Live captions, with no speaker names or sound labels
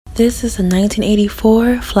This is a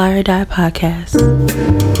 1984 Fly or Die podcast.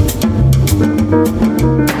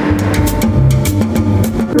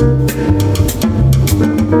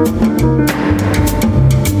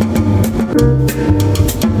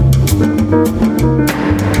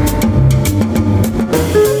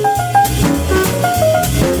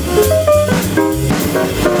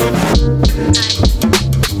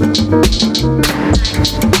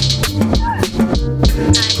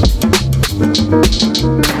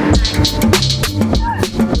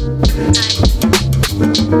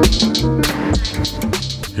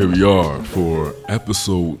 Here we are for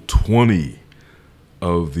episode 20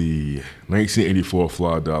 of the 1984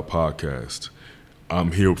 Fly or Die podcast.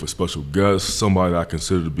 I'm here with a special guest, somebody I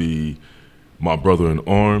consider to be my brother in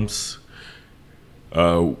arms.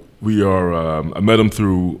 I met him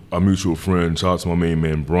through a mutual friend. Shout out to my main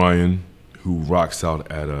man, Brian, who rocks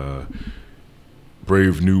out at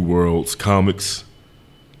Brave New Worlds Comics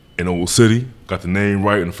in Old City. Got the name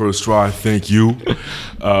right in the first try. Thank you.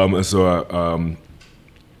 And so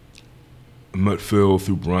I met Phil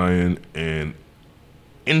through Brian, and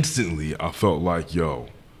instantly I felt like, yo,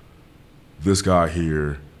 this guy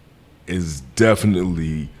here is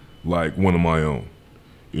definitely like one of my own.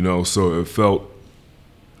 You know, so it felt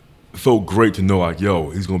great to know, like, yo,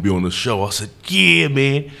 he's gonna be on the show. I said, yeah,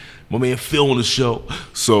 man, my man Phil on the show.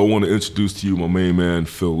 So I want to introduce to you my main man,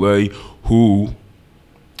 Phil Lay, who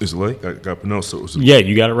is it Lay? Got pronounced it? Yeah,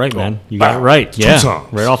 you got it right, man. You got it right. Yeah, 2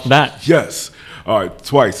 times. Right off the bat. Yes. All right,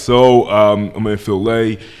 twice. So my man Phil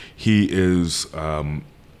Lay, he is a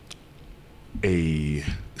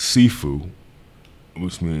Sifu,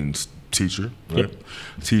 which means teacher, right? Yep.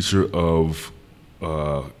 Teacher of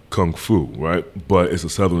Kung Fu, right? But it's a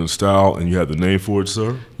Southern style, and you have the name for it,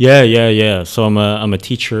 sir? Yeah. So I'm a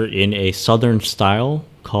teacher in a Southern style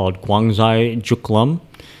called Guangzai Juklam,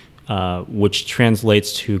 which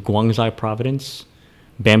translates to Guangzai Providence,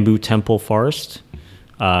 Bamboo Temple Forest.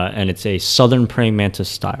 And it's a Southern praying mantis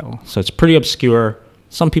style. So it's pretty obscure.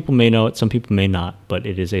 Some people may know it, some people may not, but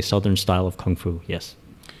it is a Southern style of Kung Fu, yes.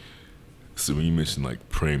 So when you mention like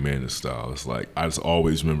praying mantis style, it's like, I just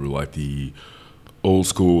always remember like the old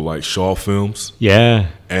school like Shaw films. Yeah.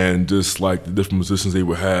 And just like the different positions they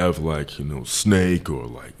would have, like, you know, snake or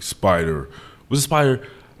like spider. Was it spider?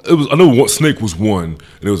 I know snake was one,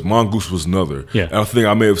 and it was mongoose was another. Yeah. And I think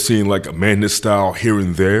I may have seen like a mantis style here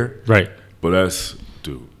and there. Right. But that's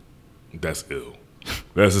ill.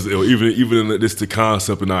 That's just ill. Even in just the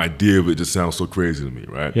concept and the idea of it just sounds so crazy to me,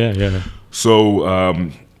 right? Yeah.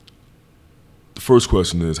 So the first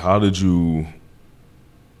question is, how did you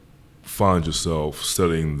find yourself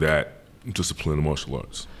studying that discipline of martial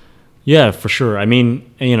arts? Yeah, for sure. I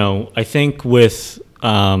mean, you know, I think with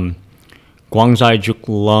Guangzai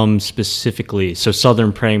Juklam specifically, so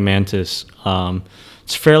Southern praying mantis,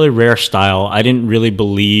 it's a fairly rare style. I didn't really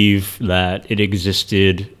believe that it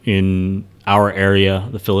existed in our area,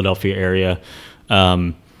 the Philadelphia area.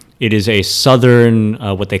 It is a Southern,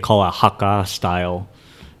 what they call a Hakka style.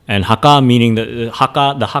 And Hakka meaning that the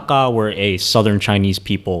Hakka were a Southern Chinese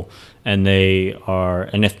people, and they are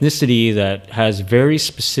an ethnicity that has very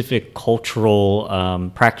specific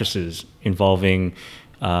cultural practices involving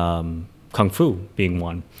Kung Fu being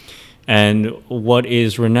one. And what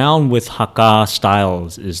is renowned with Hakka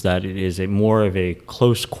styles is that it is more of a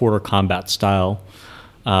close quarter combat style,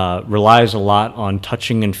 relies a lot on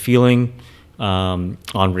touching and feeling, on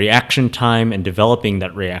reaction time and developing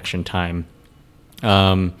that reaction time.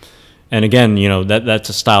 And again, you know, that's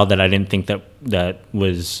a style that I didn't think that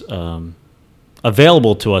was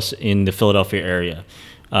available to us in the Philadelphia area.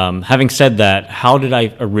 Having said that, how did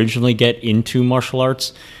I originally get into martial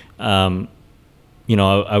arts? You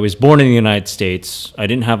know, I was born in the United States. I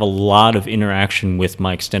didn't have a lot of interaction with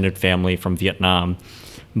my extended family from Vietnam,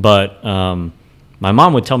 but my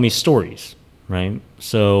mom would tell me stories, right?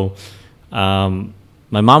 So my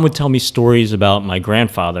mom would tell me stories about my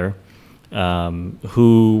grandfather,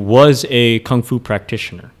 who was a Kung Fu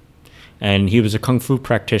practitioner. And he was a Kung Fu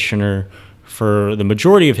practitioner for the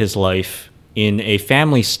majority of his life in a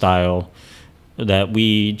family style that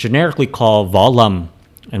we generically call Valam.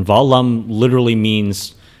 And Valam literally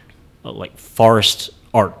means like forest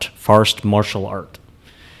martial art.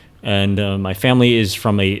 And my family is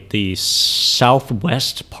from the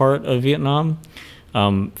southwest part of Vietnam,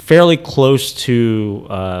 fairly close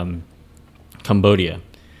to Cambodia.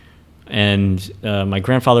 And my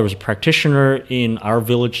grandfather was a practitioner in our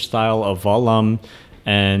village style of Valam.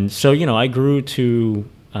 And so, you know, I grew to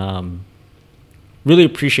really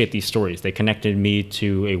appreciate these stories. They connected me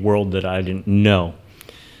to a world that I didn't know.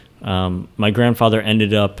 My grandfather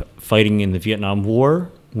ended up fighting in the Vietnam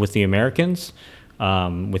War with the Americans.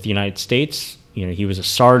 with the United States. He was a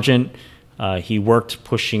sergeant. He worked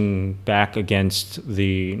pushing back against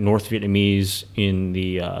the North Vietnamese in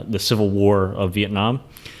the Civil War of Vietnam,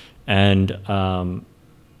 and I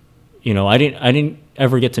didn't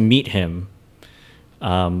ever get to meet him,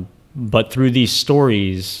 but through these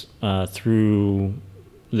stories, through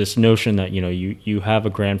this notion that you have a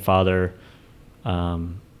grandfather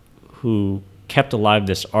who kept alive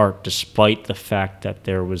this art despite the fact that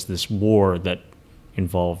there was this war that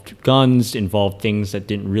involved guns, involved things that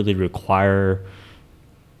didn't really require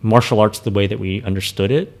martial arts the way that we understood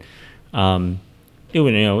it.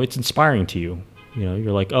 It's inspiring to you.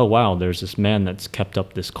 You're like, oh wow, there's this man that's kept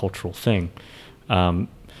up this cultural thing. And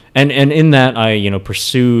in that, I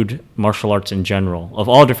pursued martial arts in general of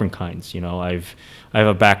all different kinds. I have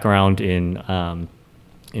a background in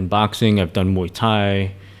boxing. I've done Muay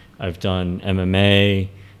Thai. I've done MMA.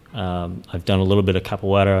 I've done a little bit of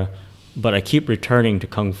capoeira. But I keep returning to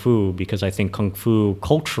Kung Fu because I think Kung Fu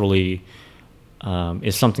culturally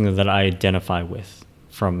is something that I identify with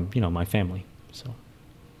from, my family. So,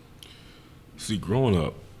 see, growing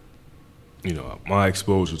up, my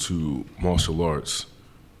exposure to martial arts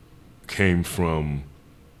came from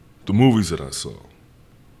the movies that I saw.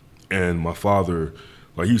 And my father,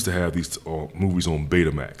 he used to have these movies on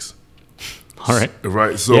Betamax. All right.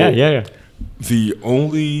 Right? So yeah.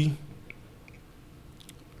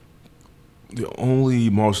 The only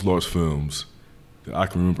martial arts films that I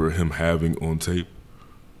can remember him having on tape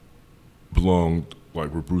were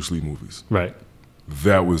Bruce Lee movies. Right.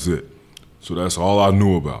 That was it. So that's all I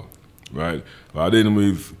knew about, right? I didn't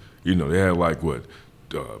believe, they had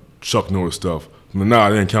Chuck Norris stuff. Nah,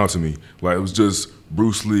 it didn't count to me. It was just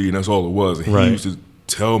Bruce Lee, and that's all it was. And he used to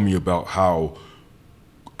tell me about how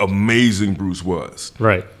amazing Bruce was.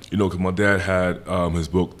 Right. Because my dad had his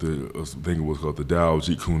book, I think it was called The Tao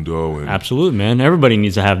Jeet Kune Do. And absolutely, man. Everybody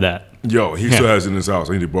needs to have that. He still has it in his house.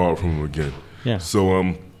 I need to borrow it from him again. Yeah.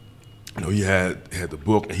 So, he had the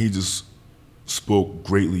book, and he just spoke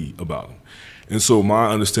greatly about him. And so my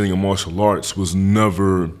understanding of martial arts was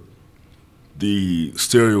never the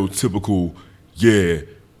stereotypical,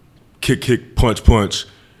 kick, punch,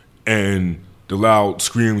 and the loud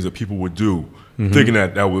screams that people would do, thinking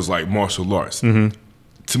that was like martial arts. Mm-hmm.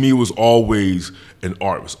 To me, it was always an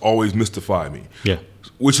art. It was always mystified me. Yeah.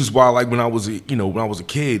 Which is why, when I was a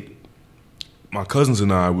kid, my cousins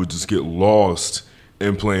and I would just get lost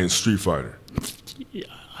in playing Street Fighter.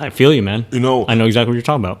 I feel you, man. I know exactly what you're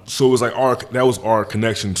talking about. So it was that was our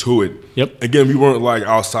connection to it. Yep. Again, we weren't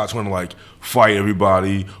outside trying to fight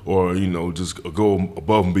everybody or just go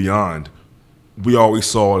above and beyond. We always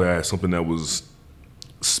saw it as something that was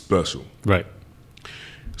special. Right.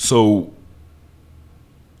 So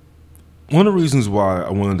one of the reasons why I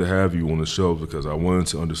wanted to have you on the show is because I wanted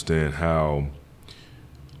to understand how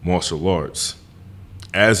martial arts,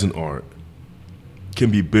 as an art, can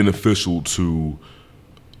be beneficial to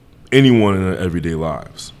anyone in their everyday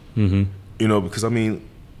lives. Mm-hmm. Because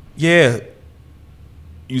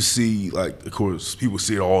you see, of course, people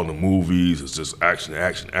see it all in the movies. It's just action,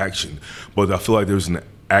 action, action. But I feel like there's an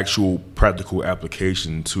actual practical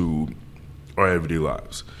application to our everyday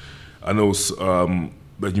lives. I know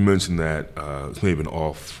that you mentioned that it's maybe been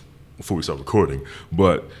off before we start recording,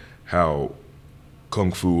 but how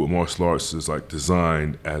Kung Fu or martial arts is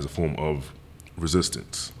designed as a form of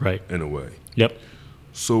resistance, right? In a way. Yep.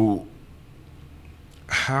 So,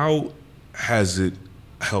 how has it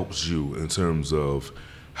helped you in terms of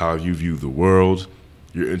how you view the world,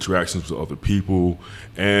 your interactions with other people,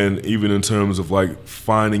 and even in terms of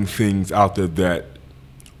finding things out there that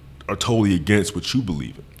are totally against what you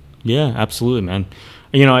believe in? Yeah, absolutely, man.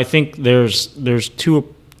 I think there's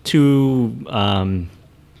two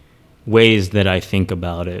ways that I think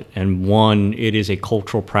about it, and one, it is a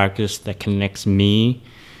cultural practice that connects me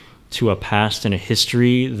to a past and a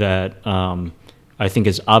history that I think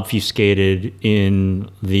is obfuscated in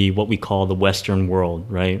what we call the Western world,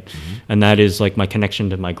 right? Mm-hmm. And that is my connection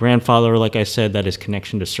to my grandfather, like I said, that is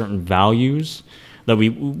connection to certain values that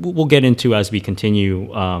we'll get into as we continue,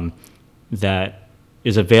 that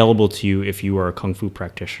is available to you if you are a Kung Fu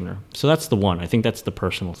practitioner. So that's the one. I think that's the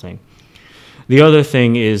personal thing. The other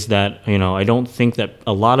thing is that, I don't think that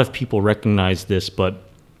a lot of people recognize this, but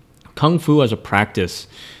Kung Fu as a practice,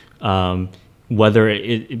 whether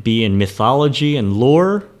it be in mythology and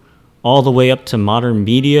lore, all the way up to modern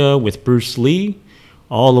media with Bruce Lee,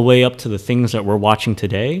 all the way up to the things that we're watching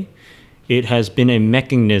today, it has been a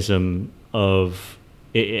mechanism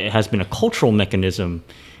it has been a cultural mechanism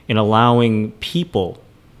in allowing people,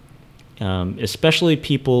 especially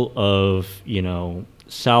people of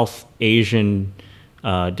South Asian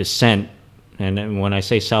descent, And when I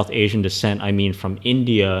say South Asian descent, I mean from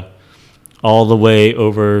India all the way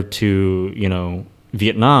over to,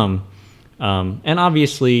 Vietnam, and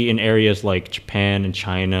obviously in areas like Japan and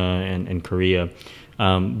China and Korea.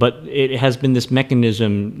 But it has been this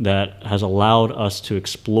mechanism that has allowed us to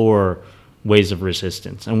explore ways of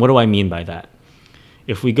resistance. And what do I mean by that?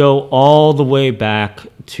 If we go all the way back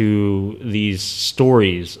to these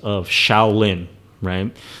stories of Shaolin,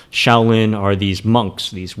 right? Shaolin are these monks,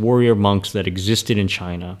 these warrior monks that existed in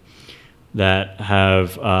China that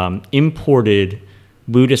have imported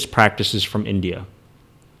Buddhist practices from India.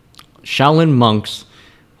 Shaolin monks,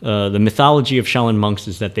 the mythology of Shaolin monks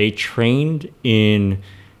is that they trained in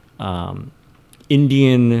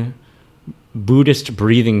Indian Buddhist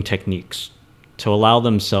breathing techniques to allow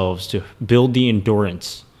themselves to build the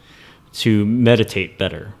endurance to meditate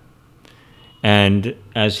better. And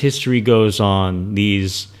as history goes on,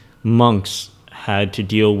 these monks had to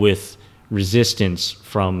deal with resistance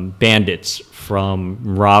from bandits, from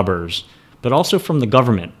robbers, but also from the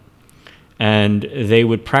government. And they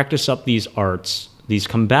would practice up these arts, these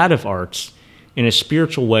combative arts, in a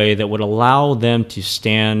spiritual way that would allow them to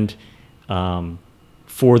stand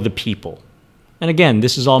for the people. And again,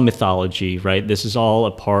 this is all mythology, right? This is all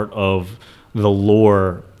a part of the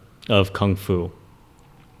lore of Kung Fu.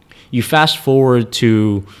 You fast forward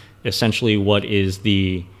to essentially what is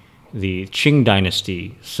the Qing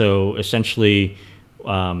dynasty. So essentially,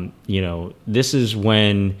 this is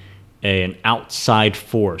when an outside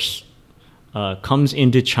force comes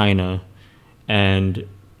into China and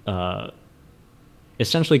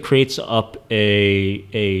essentially creates up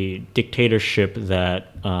a dictatorship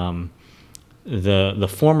that the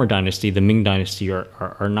former dynasty, the Ming dynasty,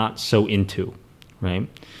 are not so into, right?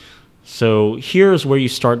 So here's where you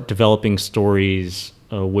start developing stories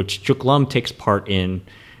which Juk Lum takes part in,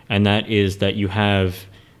 and that is that you have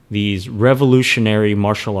these revolutionary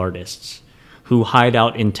martial artists who hide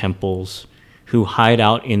out in temples, who hide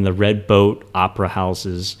out in the Red Boat opera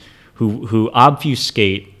houses, who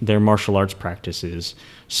obfuscate their martial arts practices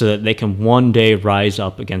so that they can one day rise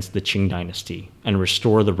up against the Qing dynasty and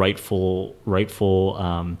restore the rightful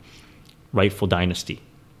dynasty.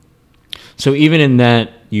 So even in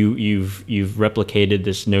that, you've replicated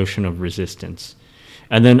this notion of resistance.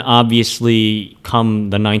 And then obviously, come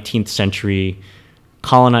the 19th century,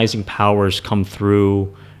 colonizing powers come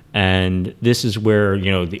through, and this is where,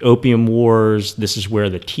 the Opium Wars, this is where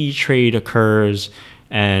the tea trade occurs,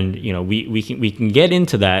 and, we can get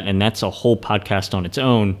into that, and that's a whole podcast on its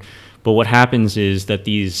own. But what happens is that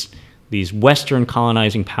these Western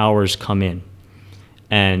colonizing powers come in.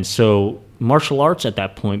 And so martial arts at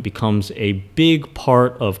that point becomes a big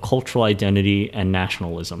part of cultural identity and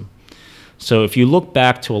nationalism. So if you look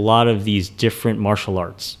back to a lot of these different martial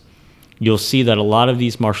arts, you'll see that a lot of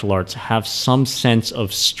these martial arts have some sense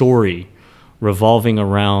of story revolving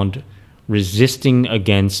around resisting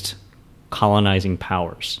against colonizing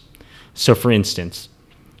powers. So for instance,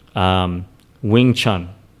 Wing Chun.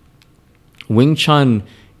 Wing Chun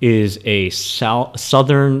is a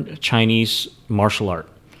southern Chinese martial art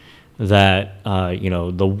that,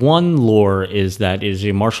 the one lore is that it is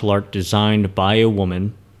a martial art designed by a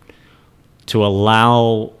woman to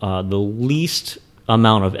allow the least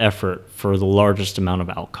amount of effort for the largest amount of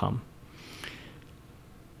outcome.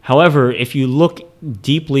 However, if you look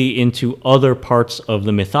deeply into other parts of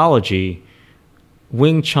the mythology,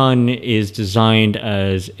 Wing Chun is designed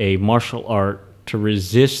as a martial art to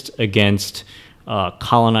resist against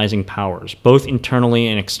colonizing powers, both internally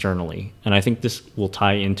and externally. And I think this will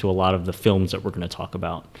tie into a lot of the films that we're going to talk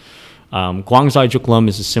about. Guangzai Juk Lum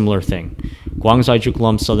is a similar thing. Guangzai Juk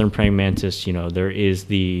Lum, Southern Praying Mantis, there is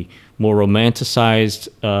the more romanticized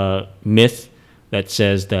myth that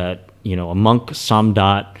says that, a monk,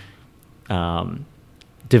 Samdat,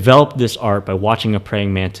 developed this art by watching a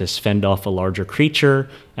praying mantis fend off a larger creature,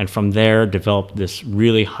 and from there developed this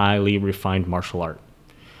really highly refined martial art.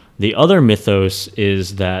 The other mythos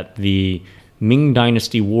is that the Ming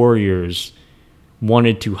Dynasty warriors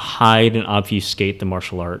wanted to hide and obfuscate the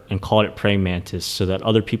martial art and call it praying mantis so that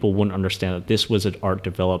other people wouldn't understand that this was an art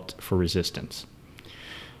developed for resistance.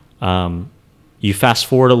 You fast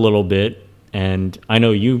forward a little bit, and I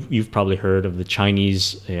know you've probably heard of the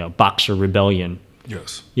Chinese Boxer Rebellion.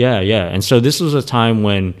 Yes. Yeah. And so this was a time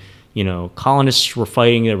when, colonists were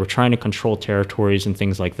fighting, they were trying to control territories and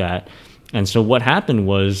things like that. And so what happened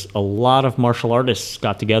was a lot of martial artists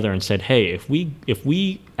got together and said, hey, if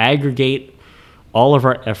we aggregate all of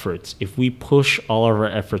our efforts, if we push all of our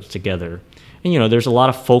efforts together, and there's a lot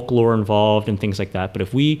of folklore involved and things like that, but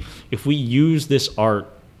if we use this art,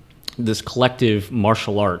 this collective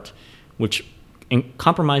martial art, which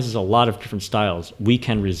compromises a lot of different styles, we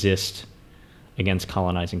can resist against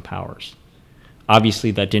colonizing powers.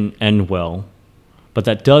 Obviously, that didn't end well, but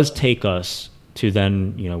that does take us to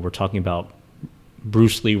then, we're talking about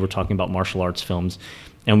Bruce Lee, we're talking about martial arts films,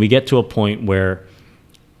 and we get to a point where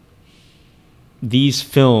these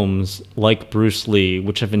films, like Bruce Lee,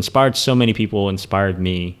 which have inspired so many people, inspired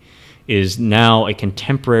me, is now a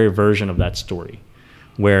contemporary version of that story.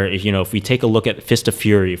 Where, if we take a look at Fist of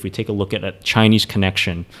Fury, if we take a look at a Chinese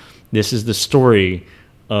Connection, this is the story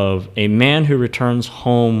of a man who returns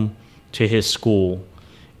home to his school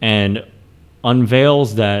and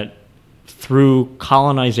unveils that through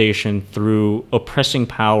colonization, through oppressing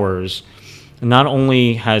powers, not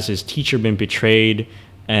only has his teacher been betrayed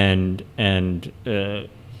and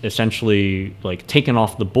essentially like taken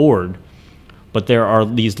off the board, but there are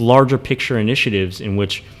these larger picture initiatives in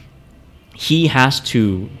which he has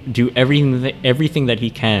to do everything that he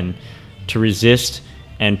can to resist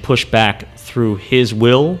and push back through his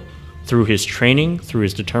will, through his training, through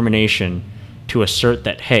his determination to assert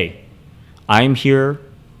that, hey, I'm here,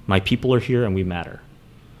 my people are here, and we matter.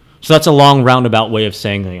 So that's a long roundabout way of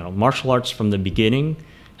saying, martial arts from the beginning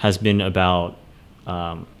has been about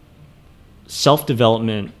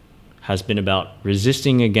self-development, has been about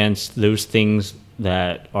resisting against those things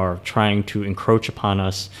that are trying to encroach upon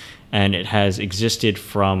us, and it has existed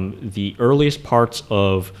from the earliest parts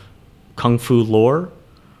of Kung Fu lore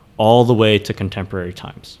all the way to contemporary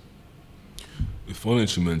times. It's funny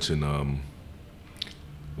that you mentioned,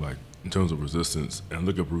 like, in terms of resistance, and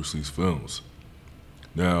look at Bruce Lee's films.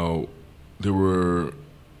 Now, there were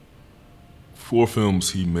 4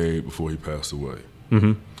 films he made before he passed away.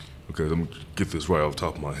 Mm-hmm. Okay, let me get this right off the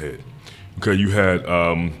top of my head. Okay, you had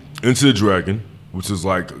Into the Dragon, which is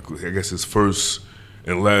like, I guess, his first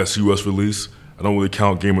and last U.S. release. I don't really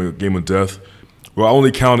count Game of Death. Well, I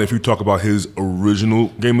only count it if you talk about his original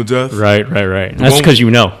Game of Death. Right. That's because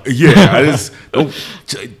Yeah, I just don't.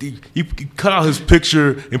 You cut out his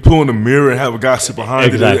picture and put on the mirror and have a guy sit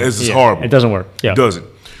behind it. It's just horrible. It doesn't work. Yeah. It doesn't.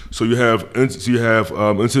 So you have Into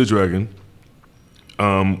the Dragon,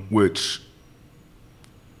 which,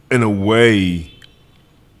 in a way,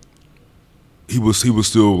 he was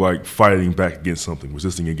still like fighting back against something,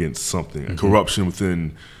 resisting against something, mm-hmm. Corruption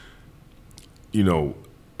within. I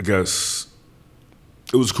guess.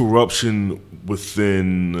 It was corruption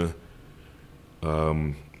within,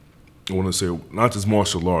 I want to say, not just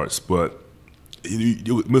martial arts, but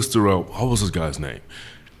Mr. What was this guy's name?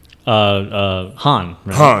 Han.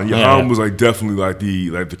 Right? Han, Han was like definitely like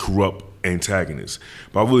the corrupt antagonist.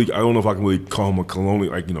 But I don't know if I can really call him a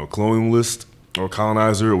colonialist or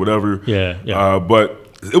colonizer or whatever. Yeah. But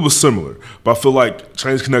it was similar. But I feel like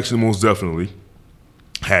Chinese Connection most definitely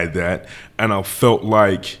had that, and I felt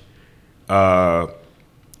like.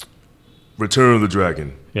 Return of the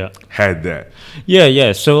Dragon had that.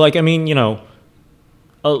 Yeah. So,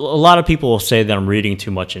 a lot of people will say that I'm reading too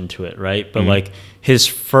much into it, right? But, mm-hmm. His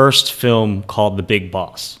first film called The Big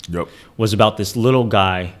Boss was about this little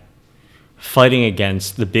guy fighting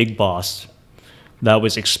against the big boss that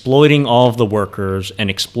was exploiting all of the workers and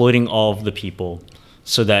exploiting all of the people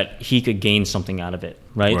so that he could gain something out of it,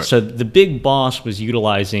 right? So the big boss was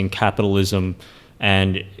utilizing capitalism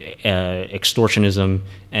and extortionism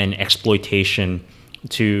and exploitation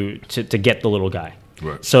to get the little guy.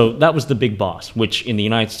 Right. So that was the big boss, which in the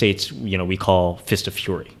United States, we call Fist of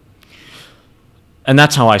Fury. And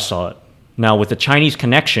that's how I saw it. Now with the Chinese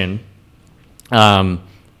Connection,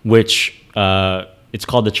 which it's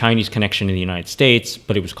called the Chinese Connection in the United States,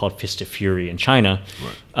 but it was called Fist of Fury in China.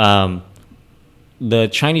 Right. The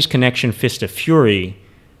Chinese Connection, Fist of Fury,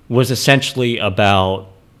 was essentially about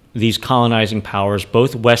these colonizing powers,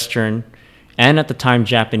 both Western and at the time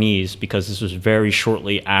Japanese, because this was very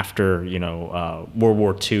shortly after World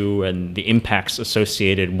War II and the impacts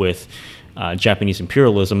associated with Japanese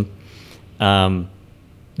imperialism,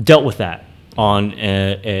 dealt with that on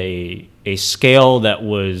a scale that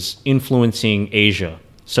was influencing Asia.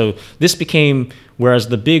 So this became, whereas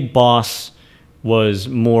the big boss was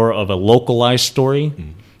more of a localized story,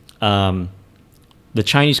 the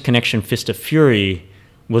Chinese Connection, Fist of Fury,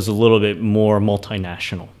 was a little bit more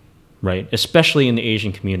multinational, right? Especially in the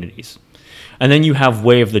Asian communities. And then you have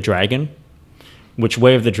Way of the Dragon, which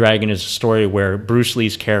Way of the Dragon is a story where Bruce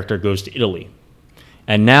Lee's character goes to Italy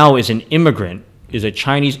and now is a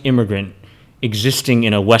Chinese immigrant existing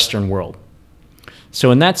in a Western world.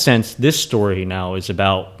 So in that sense, this story now is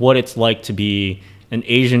about what it's like to be an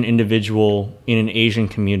Asian individual in an Asian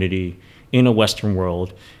community in a Western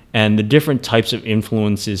world, and the different types of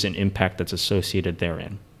influences and impact that's associated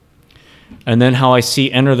therein. And then how I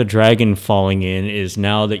see Enter the Dragon falling in is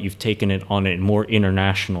now that you've taken it on a more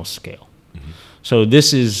international scale. So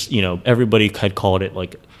this is, everybody had called it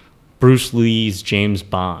like Bruce Lee's James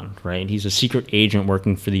Bond, right? He's a secret agent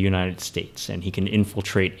working for the United States, and he can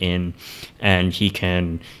infiltrate and he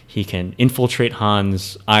can infiltrate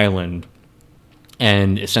Han's island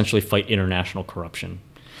and essentially fight international corruption.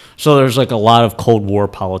 So there's like a lot of Cold War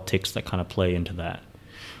politics that kind of play into that.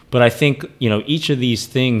 But I think, each of these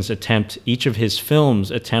things each of his films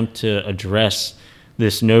attempt to address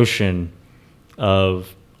this notion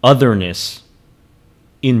of otherness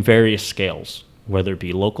in various scales, whether it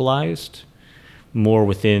be localized, more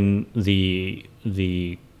within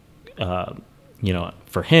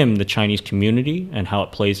for him, the Chinese community and how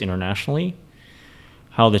it plays internationally,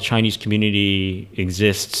 how the Chinese community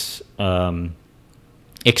exists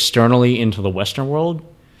externally into the Western world,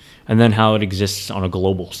 and then how it exists on a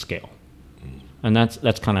global scale. And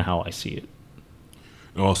that's kind of how I see it.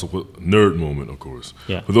 And also, nerd moment, of course.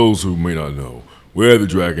 Yeah. For those who may not know, Where the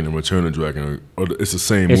Dragon and Return of the Dragon it's the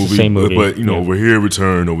same movie. The same movie. But over here,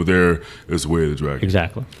 Return, over there is Where the Dragon.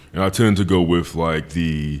 Exactly. And I tend to go with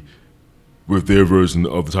with their version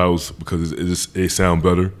of the titles because they sound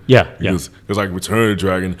better. Yeah. Because like Return of the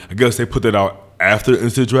Dragon, I guess they put that out after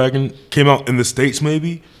Enter the Dragon came out in the States,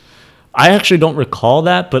 maybe. I actually don't recall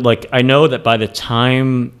that, but like I know that by the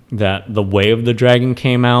time that The Way of the Dragon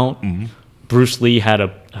came out, Bruce Lee had a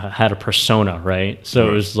persona, right? So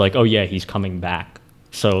it was like, oh yeah, he's coming back.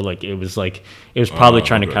 So it was probably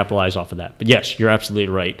trying to capitalize off of that. But yes, you're absolutely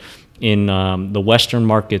right. In the Western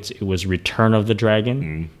markets, it was Return of the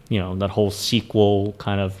Dragon. That whole sequel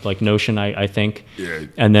kind of like notion, I think. Yeah.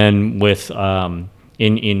 And then with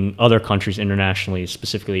in other countries internationally,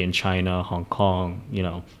 specifically in China, Hong Kong,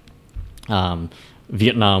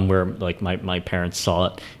 Vietnam, where like my parents saw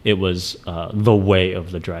it, it was The Way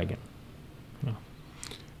of the Dragon.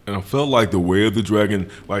 And I felt like The Way of the Dragon,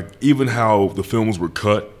 like even how the films were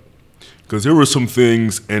cut, because there were some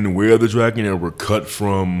things in The Way of the Dragon that were cut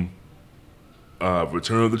from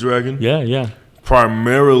Return of the Dragon. Yeah.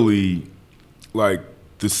 Primarily, like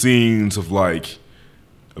the scenes of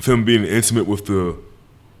him being intimate with the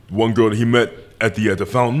one girl that he met at the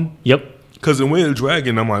fountain. Yep. Because in Way of the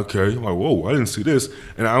Dragon, I'm like, okay, whoa, I didn't see this,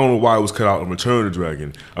 and I don't know why it was cut out in Return of the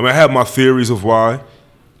Dragon. I mean, I have my theories of why.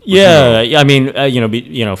 Yeah, I mean,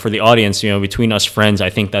 for the audience, between us friends, I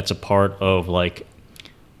think that's a part of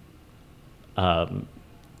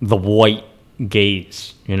the white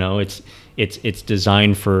gaze. It's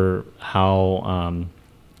designed for how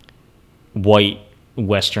white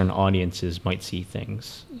Western audiences might see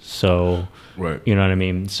things. So, right. You know what I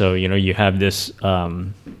mean? So you have this.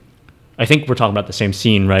 I think we're talking about the same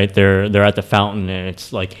scene, right? They're at the fountain, and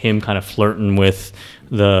it's like him kind of flirting with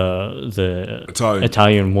the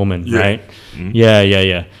Italian woman, right? Mm-hmm.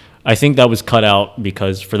 Yeah. I think that was cut out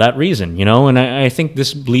because for that reason, and I think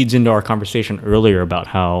this bleeds into our conversation earlier about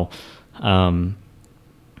how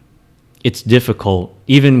it's difficult,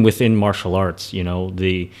 even within martial arts,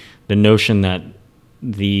 the notion that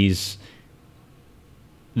this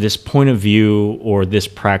point of view or this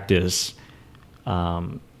practice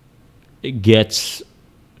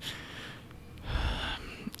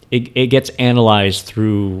it gets analyzed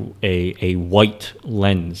through a white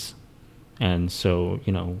lens, and so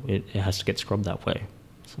it has to get scrubbed that way.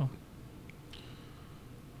 So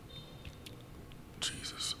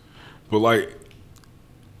Jesus, but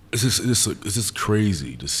it's just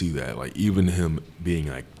crazy to see that even him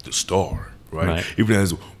being the star, right? Even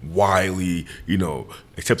as widely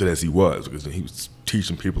accepted as he was, because he was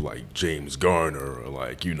teaching people like James Garner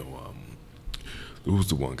or who's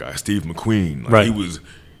the one guy? Steve McQueen. Right.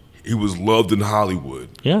 He was loved in Hollywood.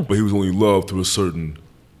 Yeah. But he was only loved to a certain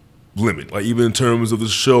limit. Even in terms of the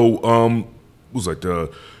show, was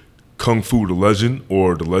the Kung Fu The Legend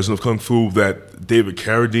or The Legend of Kung Fu that David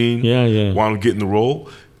Carradine wound up getting the role.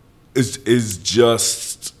 It's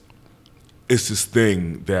this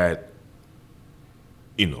thing that,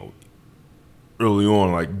 early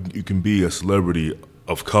on, you can be a celebrity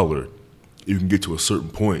of color. You can get to a certain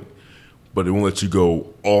point, but it won't let you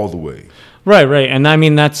go all the way. Right, and I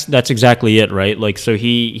mean that's exactly it, right? So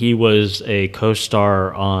he was a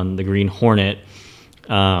co-star on The Green Hornet,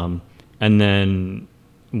 and then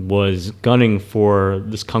was gunning for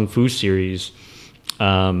this Kung Fu series.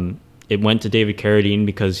 It went to David Carradine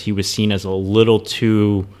because he was seen as a little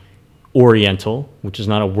too Oriental, which is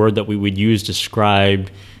not a word that we would use to describe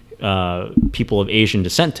people of Asian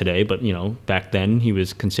descent today, but back then he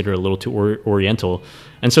was considered a little too Oriental,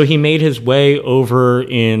 and so he made his way over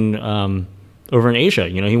in Asia.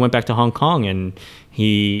 He went back to Hong Kong and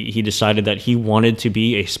He decided that he wanted to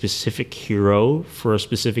be a specific hero for a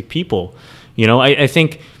specific people. You know, I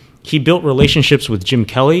think he built relationships with Jim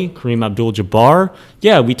Kelly, Kareem Abdul-Jabbar.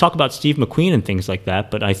 Yeah, we talk about Steve McQueen and things like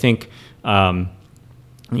that, but I think,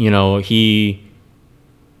 you know, he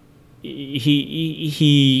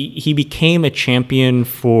became a champion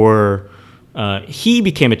for. He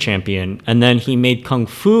became a champion, and then he made kung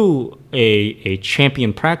fu a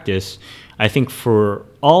champion practice. I think for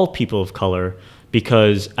all people of color,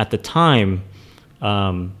 because at the time,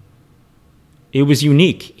 it was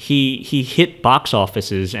unique. He hit box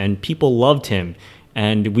offices and people loved him,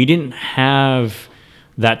 and we didn't have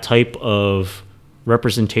that type of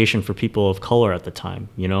representation for people of color at the time,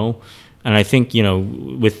 you know. And I think, you know,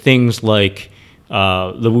 with things like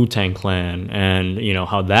the Wu-Tang Clan and, you know,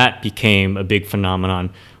 how that became a big phenomenon,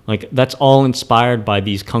 like that's all inspired by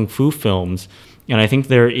these kung fu films. And I think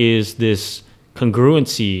there is this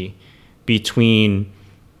congruency between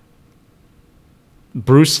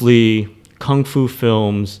Bruce Lee, kung fu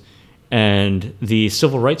films, and the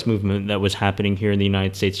civil rights movement that was happening here in the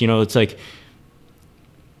United States. You know, it's like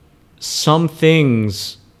some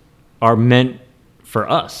things are meant for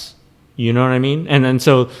us. You know what I mean? And then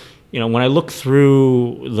so, you know, when I look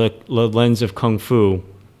through the lens of kung fu,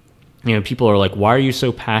 you know, people are like, why are you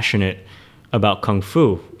so passionate about kung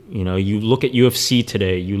fu? You know, you look at UFC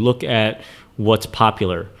today, you look at what's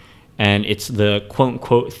popular, and it's the quote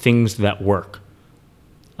unquote things that work.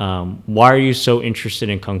 Why are you so interested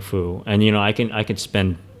in kung fu? And, you know, I could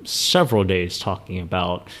spend several days talking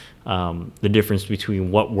about the difference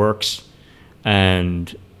between what works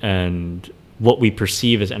and what we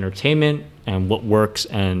perceive as entertainment, and what works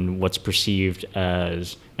and what's perceived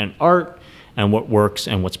as an art, and what works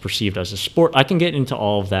and what's perceived as a sport. I can get into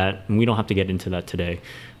all of that, and we don't have to get into that today.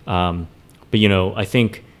 But, you know, I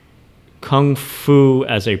think kung fu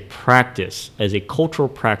as a practice, as a cultural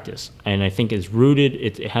practice, and I think is rooted,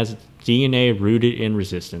 it has its DNA rooted in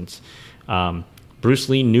resistance. Bruce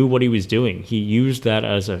Lee knew what he was doing. He used that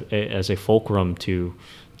as a fulcrum to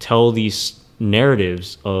tell these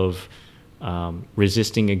narratives of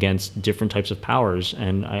resisting against different types of powers.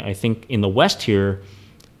 And I think in the West here,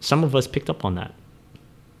 some of us picked up on that.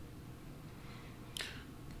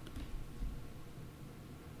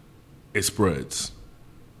 It spreads.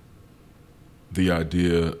 The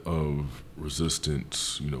idea of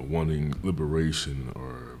resistance, you know, wanting liberation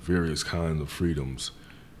or various kinds of freedoms,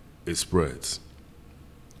 it spreads.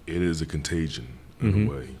 It is a contagion in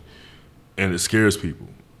a way. And it scares people,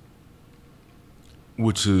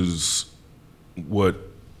 which is what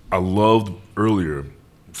I loved earlier.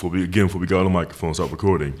 Before we got on the microphone and start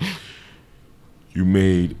recording, you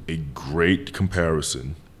made a great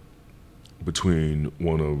comparison between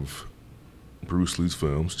one of Bruce Lee's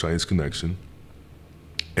films, Chinese Connection,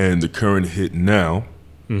 and the current hit now.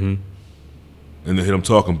 And the hit I'm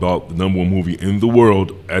talking about, the #1 movie in the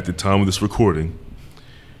world at the time of this recording,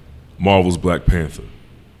 Marvel's Black Panther.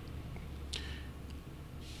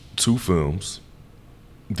 Two films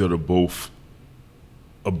that are both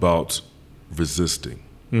about resisting,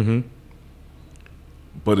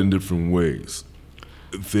 but in different ways.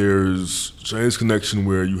 There's Chinese Connection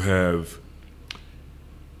where you have,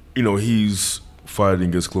 you know, he's fighting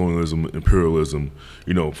against colonialism, imperialism,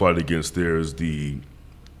 you know, fighting against, there's the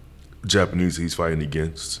Japanese he's fighting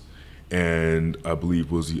against, and I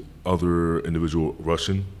believe was the other individual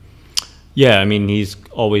Russian. Yeah, I mean, he's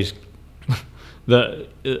always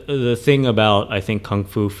the thing about, I think, kung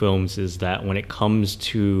fu films is that when it comes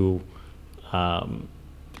to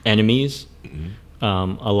enemies,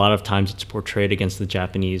 a lot of times it's portrayed against the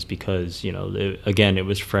Japanese because, you know, it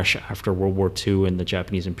was fresh after World War II and the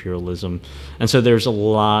Japanese imperialism. And so there's a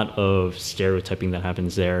lot of stereotyping that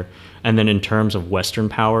happens there. And then in terms of Western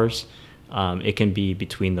powers, it can be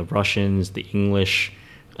between the Russians, the English.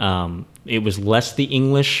 It was less the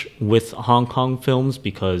English with Hong Kong films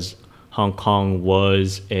because Hong Kong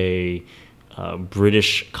was a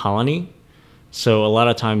British colony. So a lot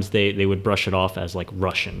of times they would brush it off as like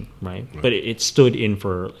Russian, right? But it stood in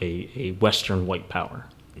for a Western white power.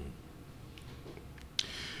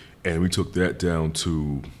 And we took that down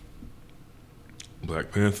to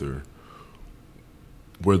Black Panther,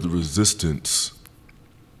 where the resistance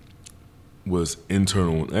was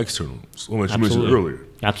internal and external. So like you mentioned earlier.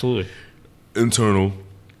 Absolutely. Internal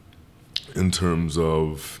in terms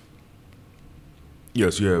of,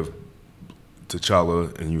 yes, you have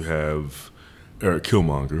T'Challa and you have Eric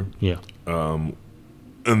Killmonger. Yeah.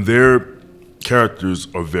 And their characters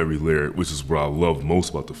are very layered, which is what I love most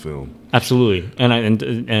about the film. Absolutely.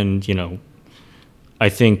 And you know, I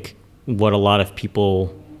think what a lot of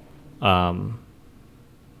people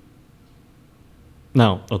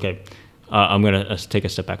No, okay. I'm going to take a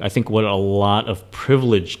step back. I think what a lot of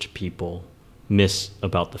privileged people miss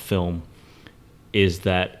about the film is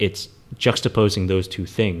that it's juxtaposing those two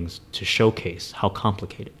things to showcase how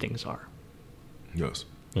complicated things are. Yes.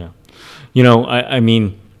 Yeah. I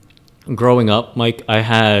mean, growing up, Mike,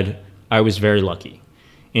 I was very lucky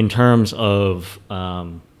in terms of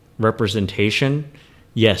representation.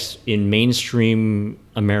 Yes, in mainstream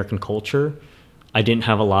American culture, I didn't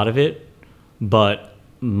have a lot of it, but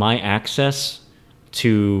my access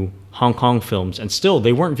to Hong Kong films, and still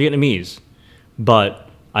they weren't Vietnamese, but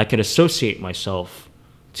I could associate myself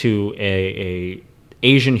to a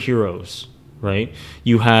Asian heroes, right?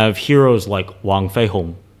 You have heroes like Wang Fei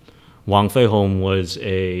Hong. Wang Fei Hong was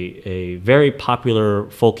a very popular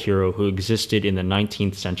folk hero who existed in the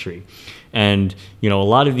 19th century. And, a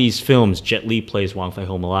lot of these films, Jet Li plays Wang Fei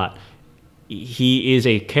Hong a lot. He is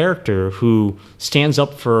a character who stands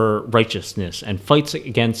up for righteousness and fights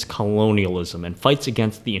against colonialism and fights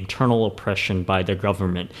against the internal oppression by the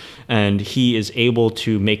government. And he is able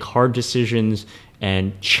to make hard decisions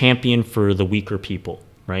and champion for the weaker people,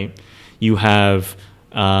 right? You have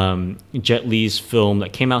Jet Li's film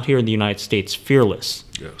that came out here in the United States, Fearless.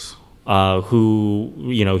 Yes. Who,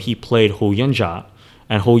 he played Hou Yanjia.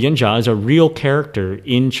 And Hou Yanjia is a real character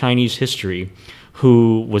in Chinese history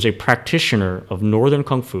who was a practitioner of Northern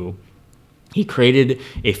Kung Fu. He created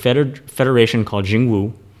a federation called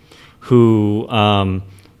Jingwu, who,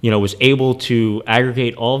 was able to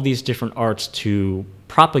aggregate all of these different arts to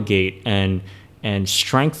propagate and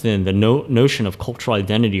strengthen the notion of cultural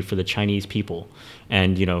identity for the Chinese people.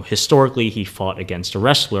 And, historically, he fought against a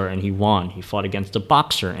wrestler and he won. He fought against a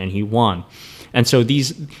boxer and he won. And so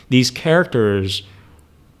these characters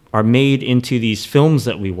are made into these films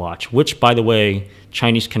that we watch, which, by the way,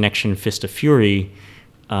 Chinese Connection, Fist of Fury,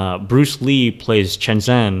 Bruce Lee plays Chen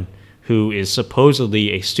Zhen, who is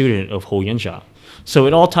supposedly a student of Hou Yanjia. So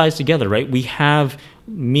it all ties together, right? We have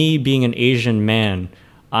me being an Asian man.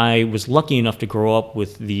 I was lucky enough to grow up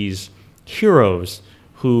with these heroes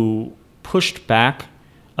who pushed back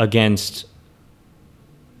against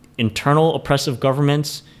internal oppressive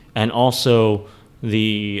governments and also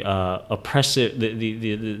the oppressive,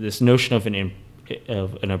 this notion of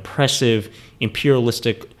an oppressive,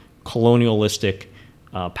 imperialistic, colonialistic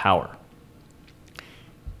power.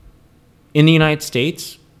 In the United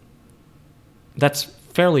States, that's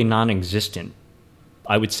fairly non-existent.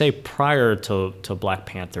 I would say prior to Black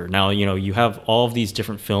Panther. Now, you have all of these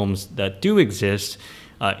different films that do exist,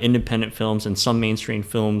 independent films and some mainstream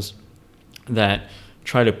films that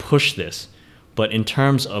try to push this. But in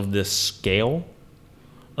terms of the scale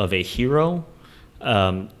of a hero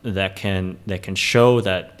that can show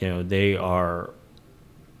that they are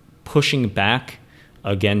pushing back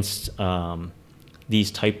against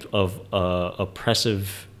these type of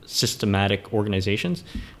oppressive systematic organizations,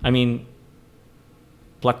 I mean,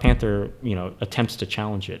 Black Panther attempts to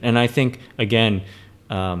challenge it. And I think, again,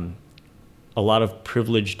 a lot of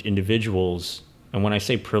privileged individuals, and when I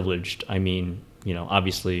say privileged, I mean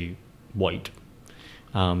obviously white,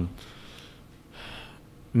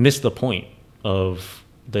 miss the point of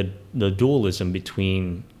the dualism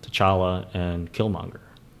between T'Challa and Killmonger.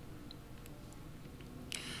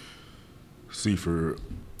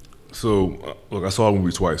 Look, I saw the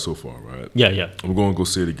movie twice so far, right? Yeah. I'm going to go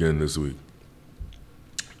see it again this week.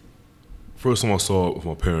 First time I saw it with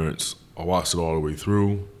my parents, I watched it all the way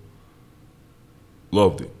through.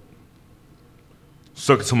 Loved it.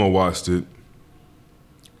 Second time I watched it,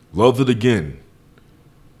 loved it again.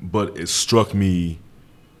 But it struck me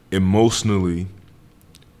emotionally,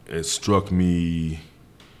 it struck me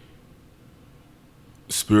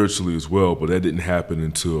spiritually as well, but that didn't happen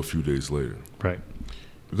until a few days later. Right.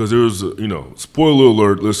 Because there was, spoiler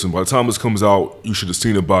alert, listen, by the time this comes out, you should have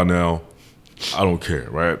seen it by now. I don't care,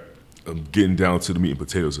 right? I'm getting down to the meat and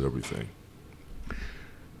potatoes of everything.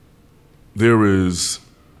 There is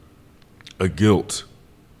a guilt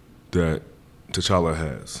that T'Challa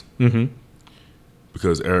has. Mm-hmm.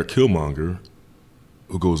 Because Eric Killmonger,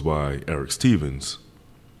 who goes by Eric Stevens,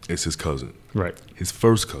 is his cousin. Right. His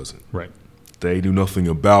first cousin. Right. They knew nothing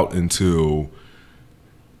about until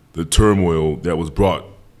the turmoil that was brought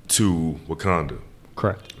to Wakanda.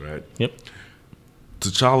 Correct. Right? Yep.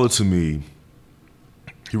 T'Challa, to me,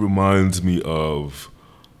 he reminds me of,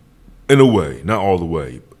 in a way, not all the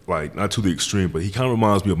way, like not to the extreme, but he kind of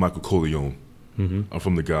reminds me of Michael Corleone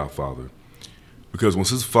from The Godfather. Because once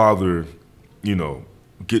his father,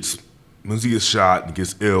 once he gets shot and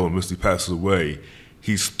gets ill and once he passes away,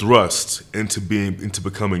 he's thrust into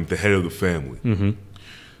becoming the head of the family. Mm-hmm.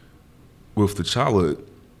 With T'Challa,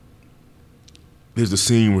 there's the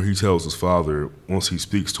scene where he tells his father, once he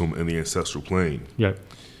speaks to him in the ancestral plane, Yeah.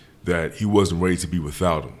 that he wasn't ready to be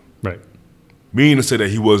without him. Right. Meaning to say that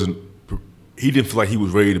he didn't feel like he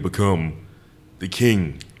was ready to become the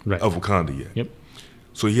king of Wakanda yet. Yep.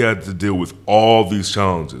 So he had to deal with all these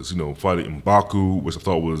challenges, fighting M'Baku, which I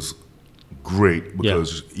thought was great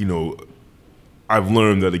because, I've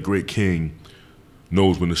learned that a great king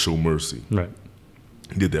knows when to show mercy. Right.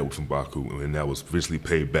 He did that with M'Baku, and that was eventually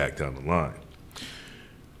paid back down the line.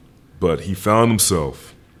 But he found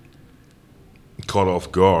himself caught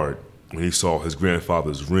off guard when he saw his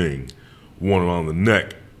grandfather's ring worn around the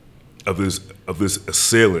neck of this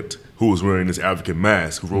assailant who was wearing this African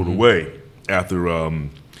mask, who rode away after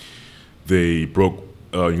they broke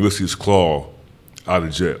Ulysses' claw out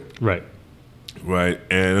of jail. Right. Right,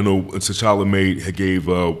 and I know T'Challa gave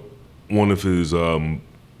one of his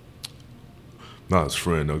not his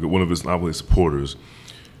friend, one of his not really supporters,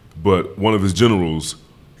 but one of his generals.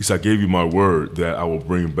 He said, "I gave you my word that I will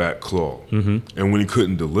bring back Claw." And when he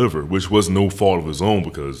couldn't deliver, which was no fault of his own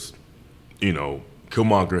because,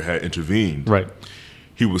 Killmonger had intervened. Right.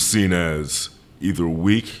 He was seen as either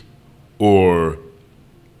weak or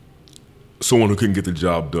someone who couldn't get the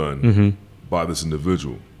job done by this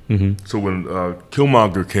individual. So when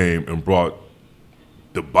Killmonger came and brought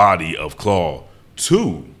the body of Claw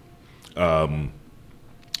to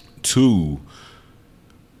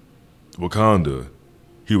Wakanda,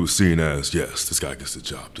 he was seen as, yes, this guy gets the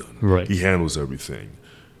job done. Right. He handles everything.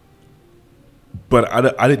 But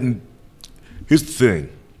I didn't. Here's the thing: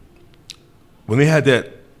 when they had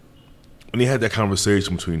that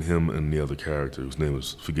conversation between him and the other character, whose name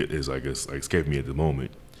escaped me at the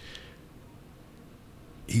moment.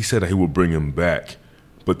 He said that he would bring him back,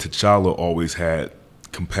 but T'Challa always had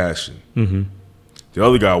compassion. The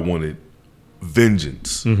other guy wanted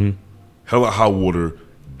vengeance, hell or high water,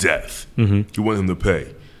 death. He wanted him to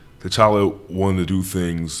pay. T'Challa wanted to do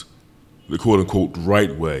things the quote unquote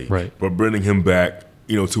right way, but bringing him back,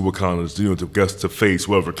 to Wakanda, to face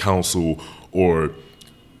whatever council or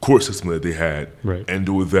court system that they had, and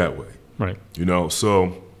do it that way. Right.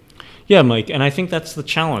 So. Yeah, Mike, and I think that's the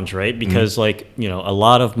challenge, right? Because a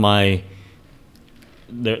lot of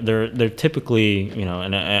they're typically,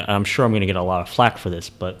 and I'm sure I'm going to get a lot of flack for this,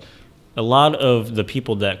 but a lot of the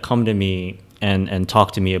people that come to me and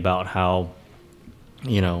talk to me about how,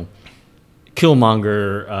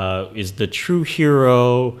 Killmonger is the true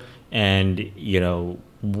hero, and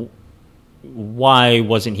why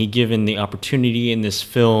wasn't he given the opportunity in this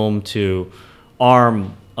film to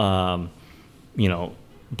arm,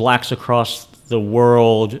 blacks across the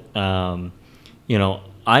world, I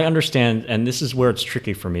understand, and this is where it's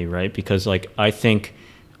tricky for me, right? Because I think,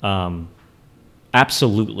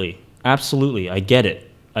 absolutely, I get it.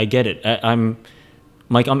 I'm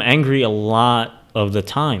angry a lot of the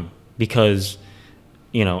time because,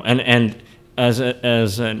 and as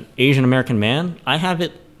an Asian American man, I have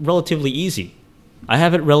it relatively easy.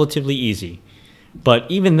 But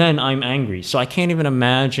even then, I'm angry, so I can't even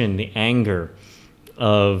imagine the anger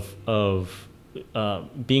of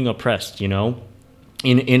being oppressed,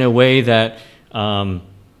 in a way that,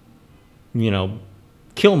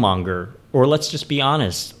 Killmonger, or let's just be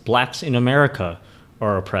honest, blacks in America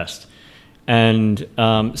are oppressed. And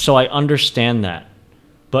so I understand that.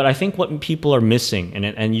 But I think what people are missing,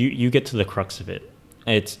 and you get to the crux of it,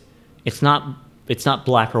 it's not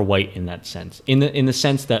black or white in that sense. In the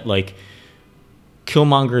sense that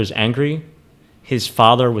Killmonger is angry, his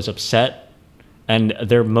father was upset, and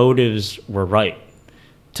their motives were right.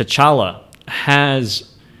 T'Challa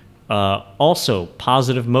has also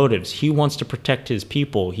positive motives. He wants to protect his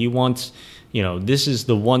people. He wants, this is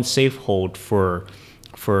the one safe hold for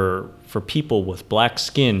people with black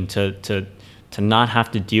skin to not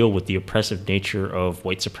have to deal with the oppressive nature of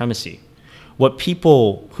white supremacy. What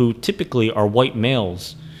people who typically are white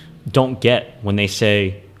males don't get when they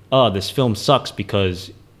say, "Oh, this film sucks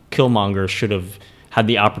because Killmonger should have had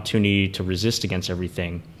the opportunity to resist against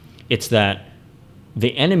everything," it's that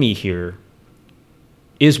the enemy here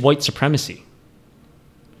is white supremacy.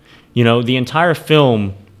 The entire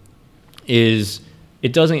film it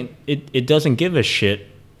doesn't give a shit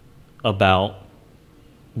about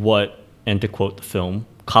what, and to quote the film,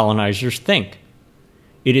 colonizers think.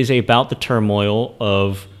 It is about the turmoil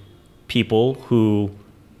of people who,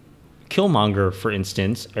 Killmonger, for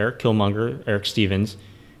instance, Eric Stevens,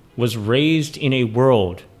 was raised in a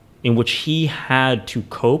world in which he had to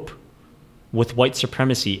cope with white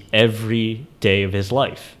supremacy every day of his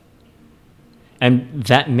life. And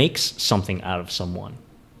that makes something out of someone.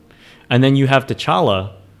 And then you have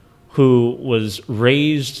T'Challa, who was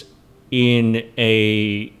raised in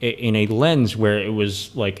a lens where it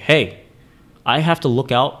was like, hey, I have to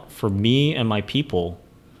look out for me and my people,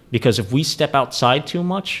 because if we step outside too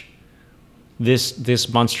much,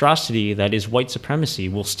 this monstrosity that is white supremacy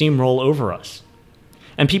will steamroll over us.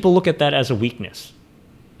 And people look at that as a weakness.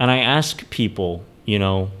 And I ask people,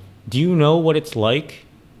 do you know what it's like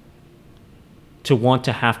to want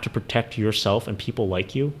to have to protect yourself and people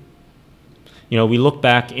like you? We look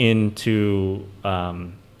back into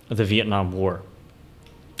the Vietnam War.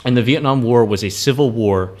 And the Vietnam War was a civil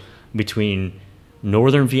war between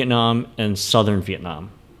northern Vietnam and southern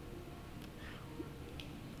Vietnam.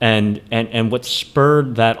 And what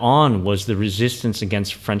spurred that on was the resistance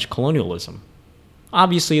against French colonialism.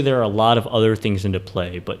 Obviously, there are a lot of other things into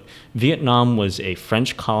play, but Vietnam was a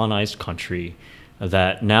French colonized country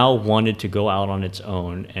that now wanted to go out on its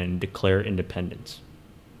own and declare independence.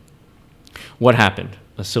 What happened?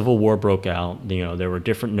 A civil war broke out. There were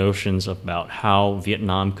different notions about how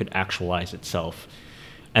Vietnam could actualize itself.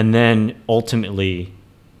 And then ultimately,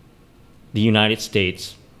 the United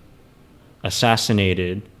States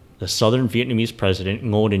assassinated the southern Vietnamese president,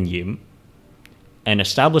 Ngo Dinh Diem, and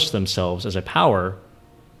established themselves as a power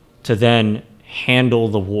to then handle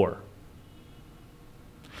the war.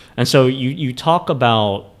 And so you talk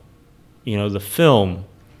about, the film,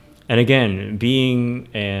 and again, being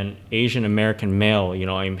an Asian American male,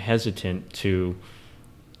 I'm hesitant to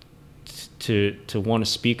want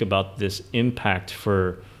to speak about this impact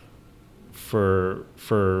for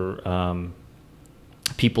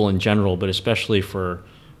people in general, but especially for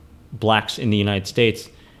blacks in the United States.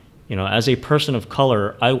 As a person of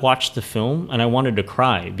color, I watched the film and I wanted to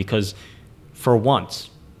cry because, for once,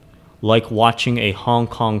 like watching a Hong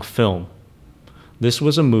Kong film, this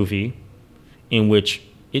was a movie in which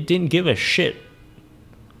it didn't give a shit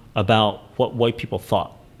about what white people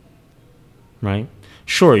thought, right?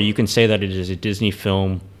 Sure, you can say that it is a Disney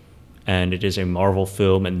film and it is a Marvel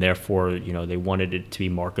film, and therefore, they wanted it to be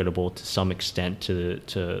marketable to some extent to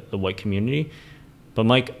the white community. But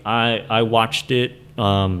Mike, I watched it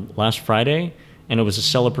last Friday, and it was a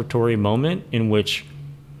celebratory moment in which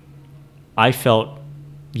I felt,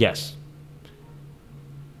 yes,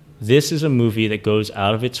 this is a movie that goes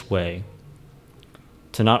out of its way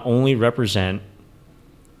to not only represent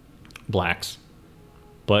blacks,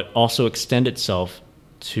 but also extend itself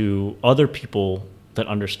to other people that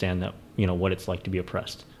understand that, what it's like to be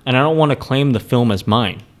oppressed. And I don't want to claim the film as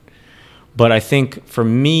mine, but I think for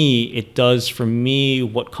me, it does for me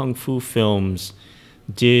what Kung Fu films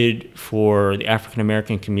did for the African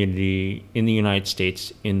American community in the United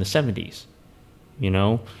States in the 70s.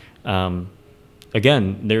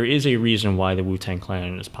 Again, there is a reason why the Wu-Tang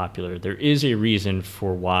Clan is popular. There is a reason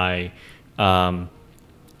for why,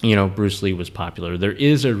 Bruce Lee was popular. There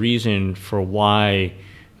is a reason for why,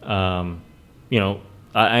 I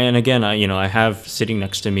have sitting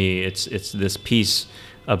next to me, it's this piece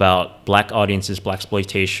about black audiences,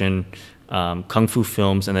 blaxploitation, Kung Fu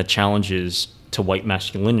films, and the challenges to white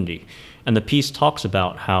masculinity. And the piece talks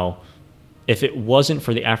about how if it wasn't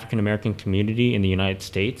for the African American community in the United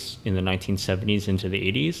States in the 1970s into the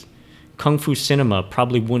 80s, Kung Fu cinema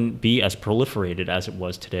probably wouldn't be as proliferated as it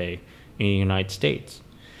was today in the United States.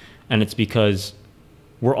 And it's because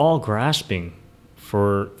we're all grasping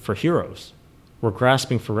for heroes. We're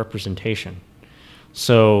grasping for representation.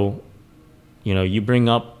 So, you bring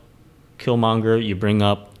up Killmonger, you bring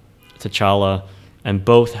up T'Challa, and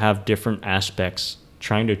both have different aspects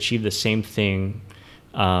trying to achieve the same thing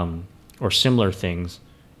or similar things,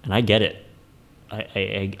 and I get it.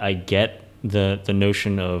 I get the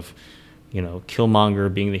notion of,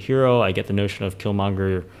 Killmonger being the hero. I get the notion of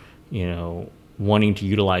Killmonger, wanting to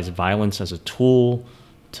utilize violence as a tool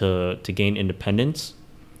to gain independence.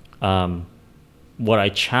 What I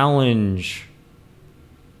challenge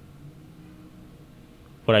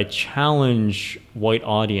white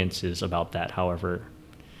audiences about that, however,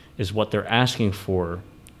 is what they're asking for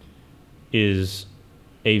is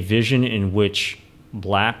a vision in which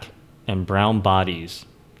black and brown bodies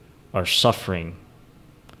are suffering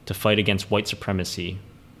to fight against white supremacy,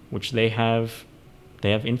 which they have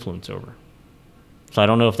influence over. So I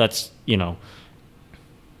don't know if that's, I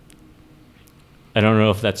don't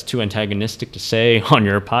know if that's too antagonistic to say on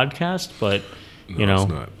your podcast, but No,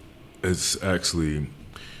 it's not. It's actually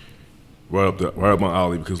right up my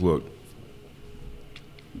alley because look,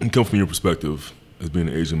 it comes from your perspective as being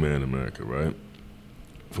an Asian man in America, right?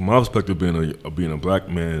 From my perspective, being a black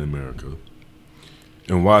man in America,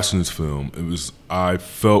 and watching this film, I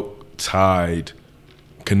felt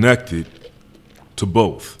connected to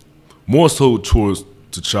both, more so towards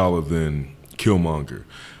T'Challa than Killmonger.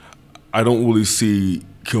 I don't really see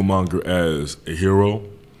Killmonger as a hero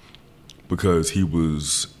because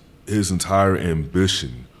his entire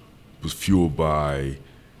ambition was fueled by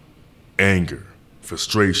anger,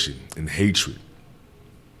 frustration, and hatred.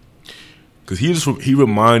 Because he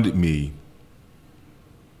reminded me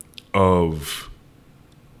of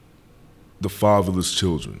the fatherless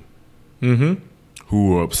children who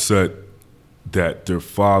were upset that their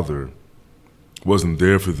father wasn't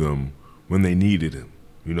there for them when they needed him,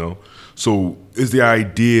 you know? So it's the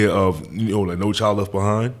idea of, like No Child Left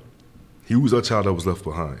Behind. He was a child that was left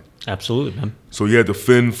behind. Absolutely, man. So he had to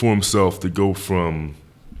fend for himself to go from,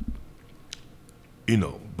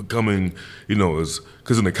 becoming, because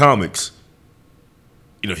in the comics,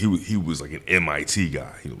 he was like an MIT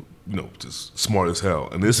guy, just smart as hell.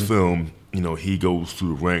 In this film, he goes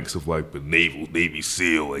through the ranks of like the Navy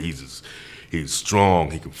SEAL. And he's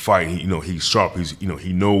strong. He can fight. He's sharp.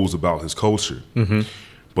 He knows about his culture.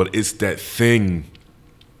 But it's that thing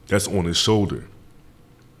that's on his shoulder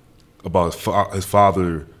about his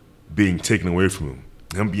father being taken away from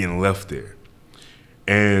him being left there.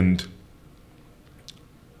 And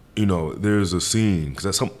there's a scene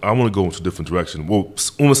because I want to go into a different direction. Well,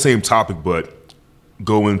 on the same topic, but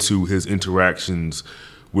go into his interactions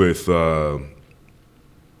with the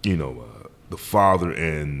father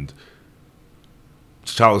and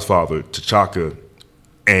T'Challa's father, T'Chaka,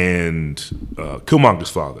 and Killmonger's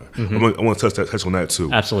father. I want to touch on that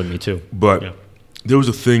too. Absolutely, me too. But there was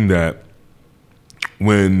a thing that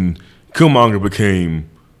when Killmonger became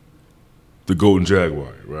the Golden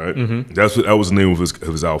Jaguar, right? That was the name of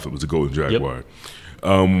his outfit, was the Golden Jaguar.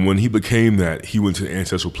 When he became that, he went to the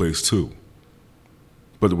ancestral place too.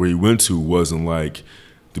 But where he went to wasn't like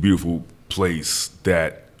the beautiful place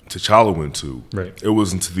that T'Challa went to. Right. It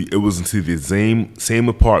was into the same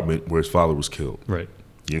apartment where his father was killed. Right.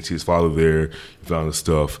 He didn't see his father there. He found his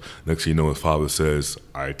stuff. Next thing you know, his father says,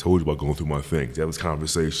 "I told you about going through my things." That was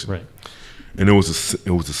conversation. Right. And it was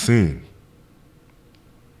a scene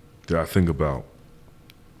that I think about,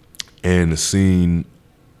 and the scene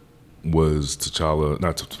was T'Challa,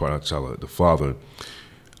 not T'Challa, the father,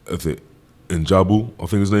 Njabu, I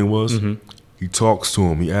think his name was. He talks to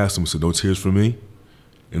him. He asks him, he said, "No tears for me?"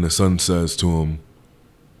 And the son says to him,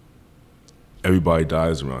 "Everybody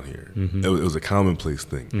dies around here." It was a commonplace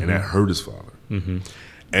thing, and that hurt his father. And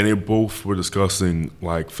they both were discussing,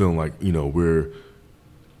 like, feeling like,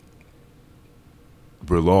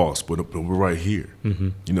 we're lost, but we're right here.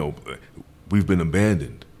 We've been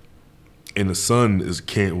abandoned. And the son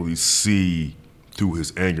can't really see through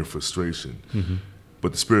his anger and frustration.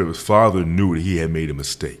 But the spirit of his father knew that he had made a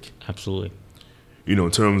mistake. Absolutely. In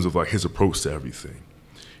terms of like his approach to everything.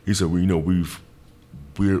 He said, we're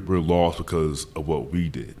lost because of what we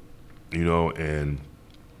did. And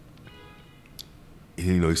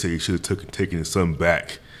he said he should have taken his son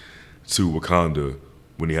back to Wakanda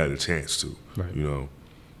when he had a chance to. Right.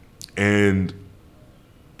 And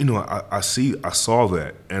I saw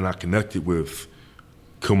that, and I connected with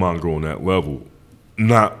Killmonger on that level.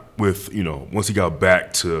 Not with, once he got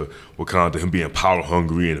back to Wakanda, him being power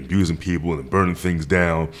hungry and abusing people and burning things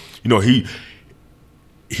down.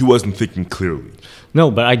 He wasn't thinking clearly. No,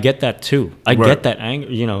 but I get that too. I Right. get that anger.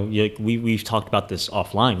 We've talked about this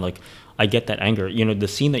offline. Like, I get that anger. The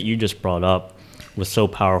scene that you just brought up was so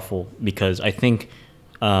powerful because I think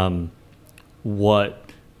what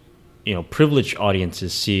privileged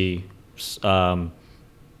audiences see, and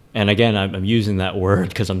again, I'm using that word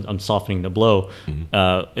because I'm softening the blow.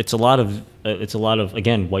 It's a lot of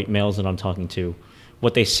again white males that I'm talking to.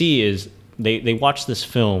 What they see is they watch this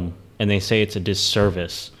film and they say it's a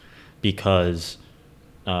disservice because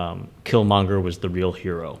Killmonger was the real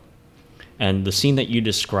hero. And the scene that you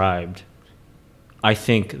described, I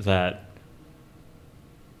think that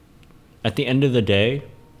at the end of the day,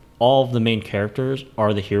 all of the main characters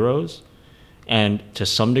are the heroes, and to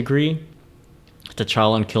some degree,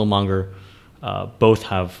 T'Challa and Killmonger both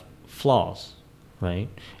have flaws, right?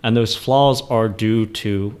 And those flaws are due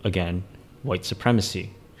to, again, white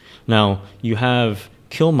supremacy. Now, you have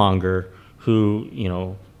Killmonger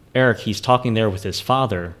who, Eric, he's talking there with his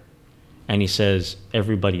father, and he says,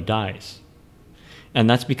 everybody dies. And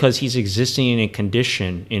that's because he's existing in a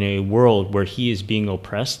condition, in a world where he is being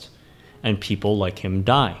oppressed, and people like him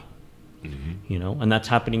die. And that's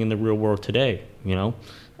happening in the real world today.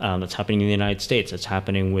 That's happening in the United States. It's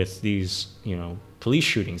happening with these, police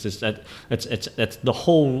shootings. That's the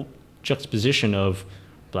whole juxtaposition of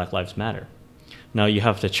Black Lives Matter. Now you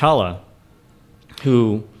have T'Challa,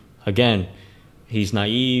 who, again, he's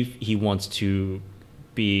naive. He wants to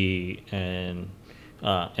be an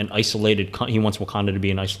isolated. He wants Wakanda to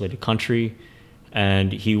be an isolated country,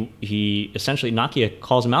 And he essentially, Nakia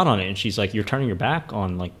calls him out on it, and she's like, you're turning your back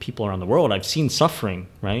on like people around the world. I've seen suffering,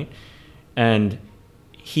 right? And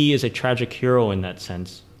he is a tragic hero in that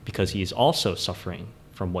sense because he's also suffering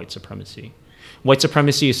from white supremacy. White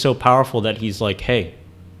supremacy is so powerful that he's like, hey,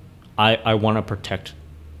 I want to protect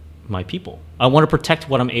my people. I want to protect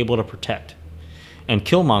what I'm able to protect. And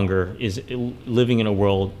Killmonger is living in a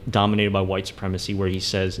world dominated by white supremacy where he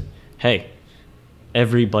says, hey,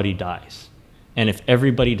 everybody dies. And if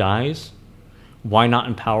everybody dies, why not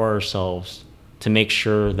empower ourselves to make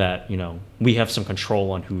sure that, we have some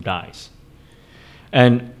control on who dies?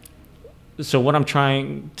 And so what I'm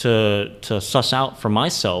trying to suss out for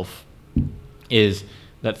myself is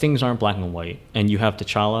that things aren't black and white, and you have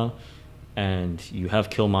T'Challa and you have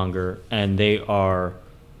Killmonger, and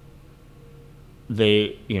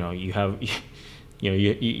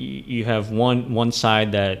you have one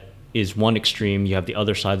side that is one extreme, you have the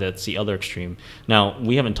other side that's the other extreme. Now,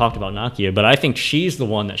 we haven't talked about Nakia, but I think she's the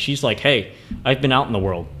one that she's like, hey, I've been out in the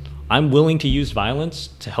world. I'm willing to use violence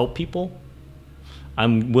to help people.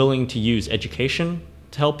 I'm willing to use education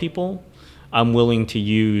to help people. I'm willing to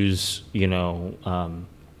use, she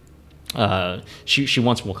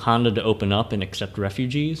wants Wakanda to open up and accept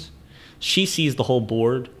refugees. She sees the whole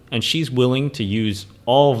board, and she's willing to use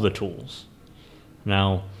all of the tools.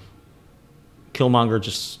 Now, Killmonger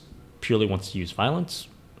just purely wants to use violence,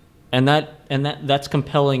 and that's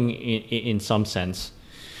compelling in some sense.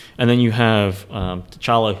 And then you have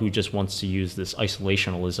T'Challa, who just wants to use this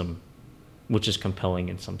isolationism, which is compelling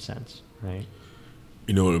in some sense, right?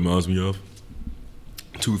 You know what it reminds me of?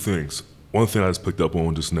 Two things. One thing I just picked up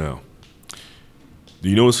on just now. Do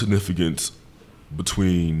you know the significance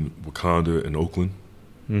between Wakanda and Oakland?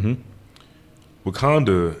 Mm-hmm.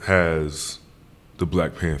 Wakanda has the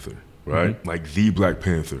Black Panther, right? Mm-hmm. Like the Black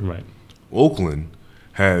Panther. Right. Oakland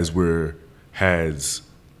has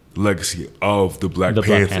legacy of the Black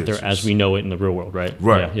Panther as we know it in the real world, right?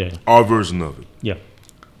 Right. Yeah. Our version of it. Yeah.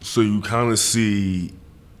 So you kind of see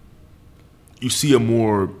a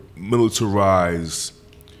more militarized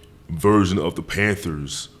version of the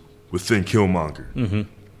Panthers within Killmonger, mm-hmm.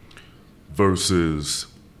 versus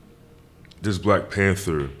this Black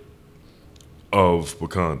Panther of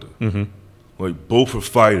Wakanda. Mm-hmm. Like, both are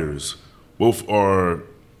fighters, both want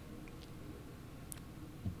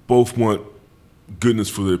goodness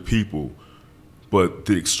for their people, but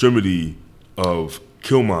the extremity of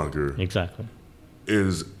Killmonger exactly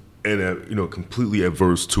is completely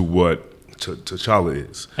adverse to what T'Challa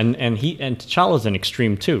is. And T'Challa's an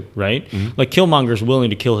extreme too, right? Mm-hmm. Like, Killmonger's willing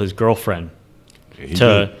to kill his girlfriend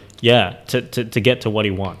to get to what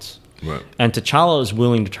he wants. Right. And T'Challa is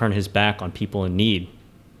willing to turn his back on people in need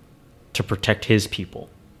to protect his people,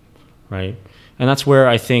 right? And that's where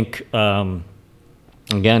I think, I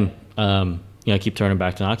keep turning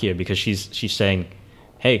back to Nakia because she's saying,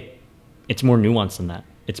 hey, it's more nuanced than that.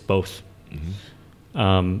 It's both.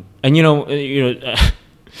 Mm-hmm.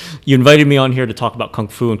 You invited me on here to talk about kung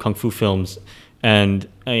fu and kung fu films, and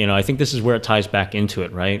I think this is where it ties back into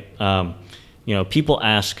it, right? People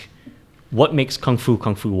ask, what makes kung fu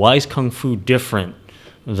kung fu? Why is kung fu different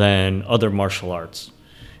than other martial arts?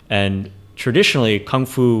 And traditionally, kung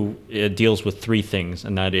fu deals with three things,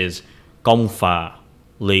 and that is gong fa,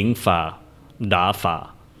 ling fa, da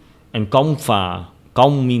fa. And gong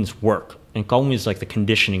means work, and gong is like the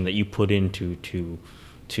conditioning that you put into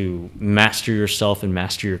to master yourself and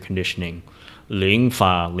master your conditioning. Ling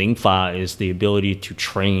fa is the ability to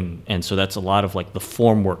train, and so that's a lot of like the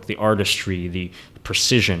form work, the artistry, the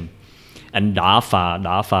precision. And da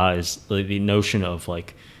fa is the notion of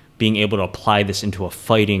like being able to apply this into a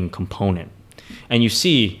fighting component. And you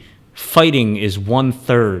see, fighting is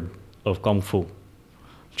 1/3 of Kung Fu.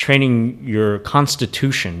 Training your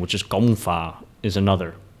constitution, which is Gong Fa, is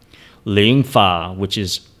another. Ling Fa, which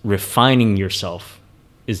is refining yourself,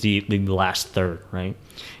 is the last third, right?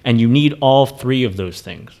 And you need all three of those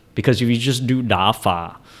things, because if you just do Da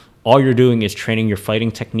Fa, all you're doing is training your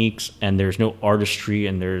fighting techniques, and there's no artistry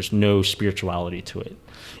and there's no spirituality to it.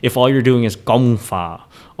 If all you're doing is Gong Fa,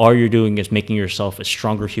 all you're doing is making yourself a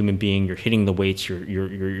stronger human being. You're hitting the weights,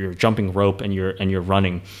 you're jumping rope, and you're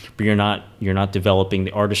running, but you're not developing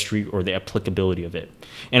the artistry or the applicability of it.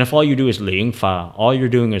 And if all you do is Ling Fa, all you're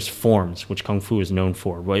doing is forms, which Kung Fu is known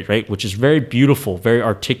for, right? Which is very beautiful, very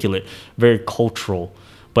articulate, very cultural,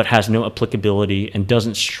 but has no applicability and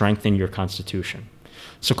doesn't strengthen your constitution.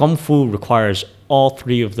 So Kung Fu requires all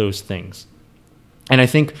three of those things. And I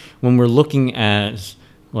think when we're looking at,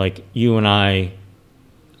 like, you and I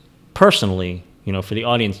personally, for the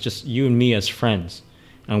audience, just you and me as friends,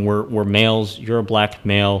 and we're males, you're a black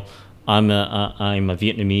male, I'm a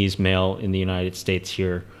Vietnamese male in the United States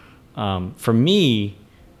here. For me,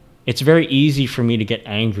 it's very easy for me to get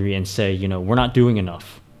angry and say, we're not doing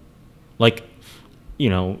enough. Like,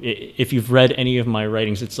 if you've read any of my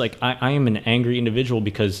writings, it's like I am an angry individual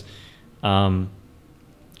because, A,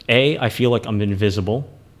 I feel like I'm invisible,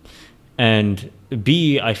 and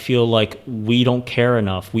B, I feel like we don't care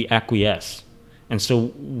enough. We acquiesce. And so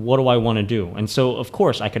what do I want to do? And so, of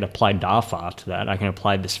course, I could apply Dafa to that. I can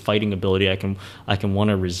apply this fighting ability. I can want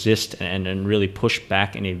to resist and really push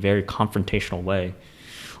back in a very confrontational way.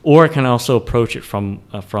 Or I can also approach it from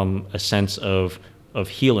a sense of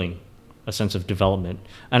healing, a sense of development.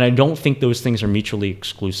 And I don't think those things are mutually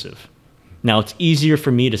exclusive. Now, it's easier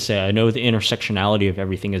for me to say. I know the intersectionality of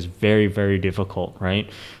everything is very, very difficult, right?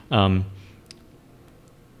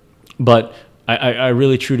 But I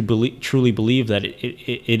really truly believe that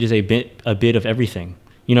it is a bit of everything.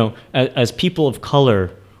 As people of color,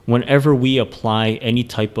 whenever we apply any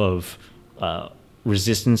type of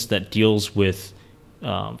resistance that deals with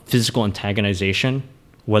physical antagonization,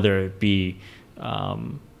 whether it be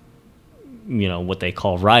what they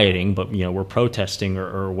call rioting, but we're protesting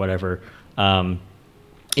or whatever,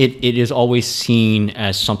 it is always seen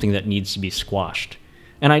as something that needs to be squashed.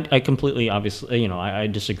 And I completely, obviously, I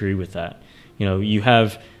disagree with that. You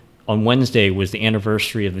have, on Wednesday was the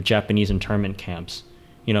anniversary of the Japanese internment camps.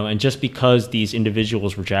 And just because these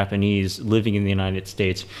individuals were Japanese living in the United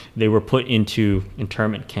States, they were put into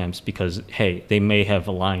internment camps because, hey, they may have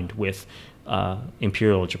aligned with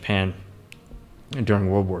Imperial Japan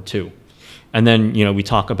during World War II. And then, we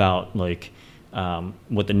talk about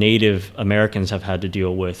what the Native Americans have had to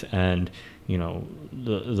deal with, and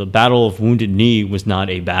the Battle of Wounded Knee was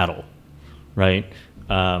not a battle, right?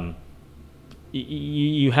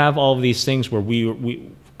 You have all of these things where we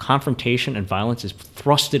confrontation and violence is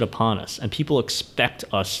thrusted upon us, and people expect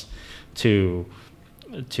us to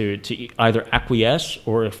either acquiesce,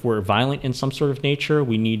 or if we're violent in some sort of nature,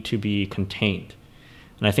 we need to be contained.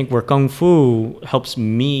 And I think where Kung Fu helps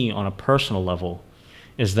me on a personal level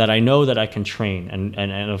is that I know that I can train,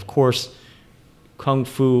 and of course, Kung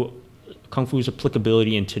Fu's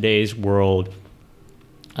applicability in today's world,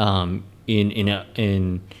 in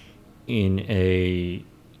a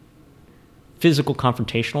physical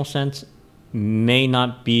confrontational sense, may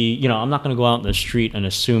not be, I'm not going to go out in the street and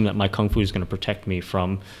assume that my Kung Fu is going to protect me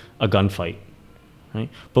from a gunfight, right?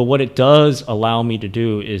 But what it does allow me to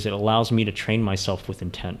do is it allows me to train myself with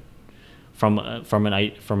intent from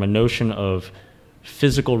a notion of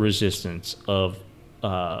physical resistance, of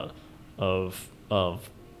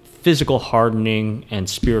physical hardening and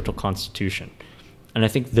spiritual constitution. And I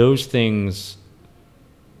think those things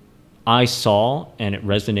I saw, and it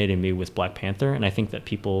resonated in me with Black Panther, and I think that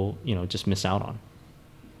people, just miss out on.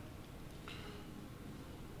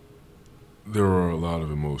 There are a lot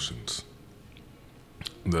of emotions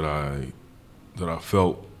that I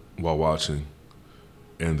felt while watching,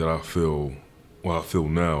 and that I feel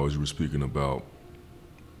now as you were speaking about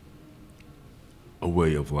a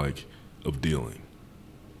way of dealing.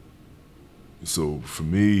 So for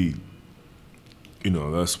me,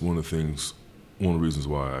 that's one of the reasons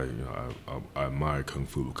why I admire Kung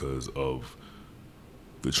Fu, because of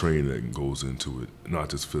the training that goes into it. Not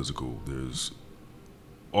just physical. There's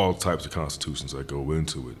all types of constitutions that go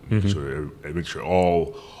into it. Make sure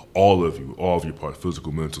all of your parts,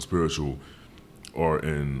 physical, mental, spiritual, are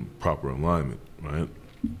in proper alignment, right?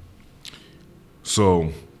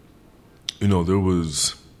 So, there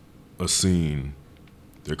was a scene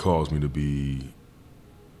that caused me to be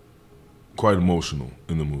quite emotional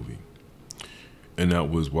in the movie. And that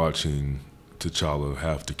was watching T'Challa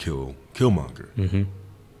have to kill Killmonger. Mm-hmm.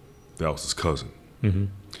 That was his cousin. Mm-hmm.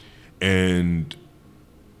 And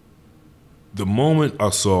the moment I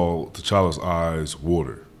saw T'Challa's eyes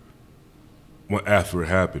water, after it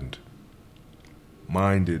happened,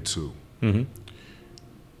 mine did too. Mm-hmm.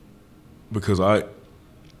 Because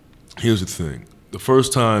here's the thing. The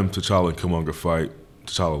first time T'Challa and Killmonger fight,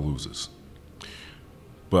 T'Challa loses.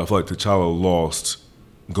 But I feel like T'Challa lost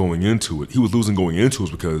going into it. He was losing going into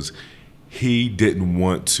it because he didn't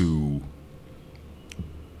want to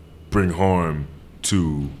bring harm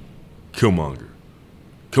to Killmonger.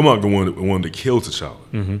 Killmonger wanted to kill T'Challa.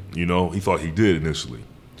 Mm-hmm. He thought he did initially,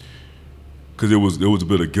 because there was a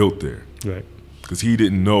bit of guilt there, right? Because he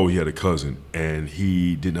didn't know he had a cousin, and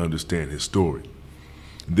he didn't understand his story.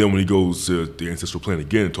 And then when he goes to the ancestral plane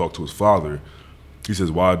again and talks to his father, he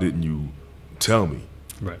says, "Why didn't you tell me?"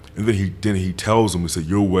 Right. And then he tells him, he said,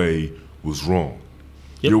 "Your way was wrong.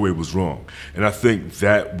 Yep. Your way was wrong." And I think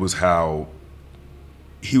that was how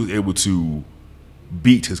he was able to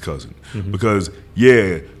beat his cousin. Because,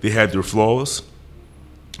 yeah, they had their flaws,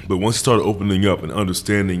 but once he started opening up and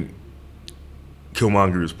understanding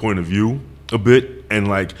Killmonger's point of view a bit and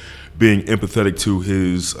like being empathetic to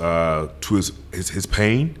his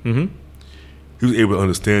pain, he was able to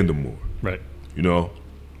understand him more. Right. You know?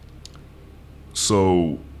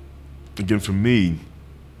 So, again, for me,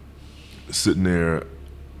 sitting there,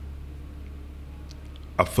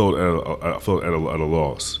 I felt at a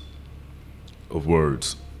loss of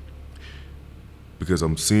words because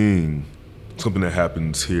I'm seeing something that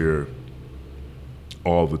happens here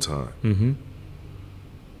all the time.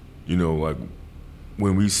 You know, like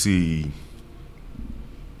when we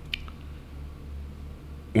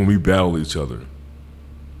battle each other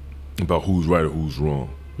about who's right or who's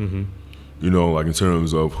wrong. You know, like in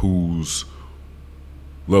terms of whose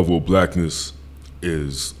level of blackness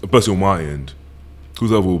is, especially on my end,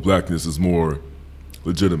 whose level of blackness is more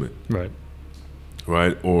legitimate. Right?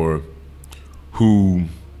 Or who,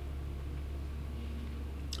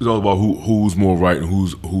 it's all about who's more right and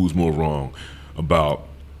who's more wrong about,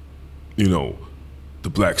 you know, the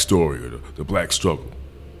black story or the black struggle.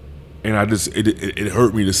 And it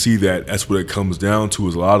hurt me to see that that's what it comes down to,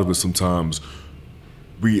 is a lot of us sometimes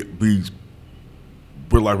we're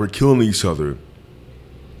killing each other,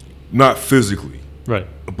 not physically, Right.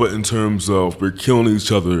 but in terms of we're killing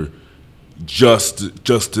each other just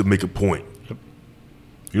to make a point. Yep.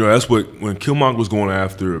 You know, that's when Killmonger was going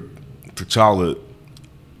after T'Challa,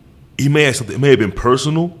 he may have something, it may have been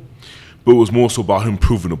personal, but it was more so about him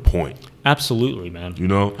proving a point. Absolutely, man. You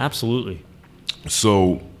know? Absolutely.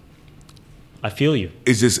 So I feel you.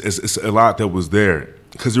 it's a lot that was there,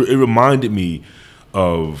 because it reminded me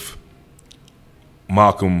of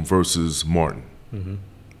Malcolm versus Martin.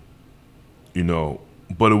 You know,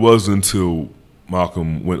 but it wasn't until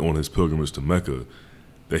Malcolm went on his pilgrimage to Mecca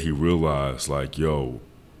that he realized, like, yo,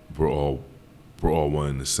 we're all one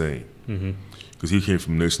and the same. Because he came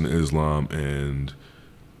from the Nation of Islam, and,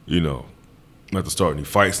 you know, not to start any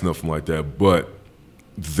fights, nothing like that, but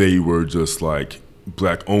they were just like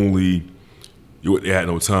black only. They had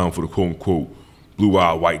no time for the quote unquote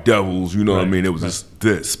blue-eyed white devils. You know what I mean? It was just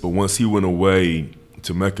this. But once he went away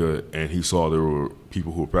to Mecca and he saw there were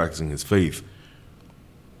people who were practicing his faith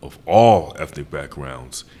of all ethnic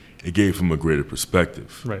backgrounds, it gave him a greater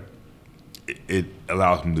perspective. Right. It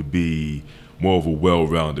allowed him to be more of a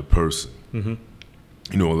well-rounded person. You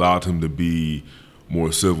know, allowed him to be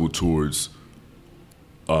more civil towards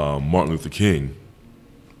Martin Luther King,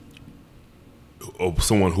 of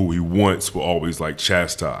someone who he once would always like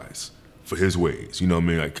chastise for his ways. You know what I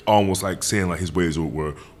mean? Like almost like saying like his ways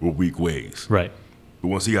were weak ways. Right. But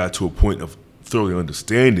once he got to a point of thoroughly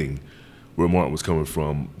understanding where Martin was coming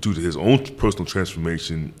from, due to his own personal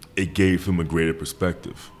transformation, it gave him a greater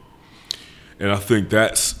perspective. And I think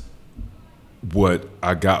that's what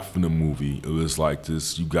I got from the movie. It was like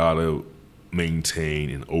this: you gotta maintain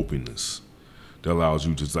an openness that allows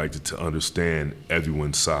you to like to understand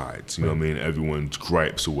everyone's sides. You know what I mean? Everyone's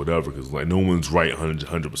gripes or whatever, because like no one's right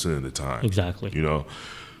 100% of the time. Exactly. You know.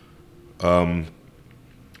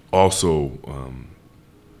 Also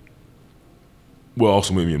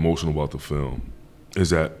made me emotional about the film is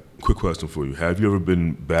that, quick question for you: have you ever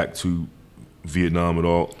been back to Vietnam at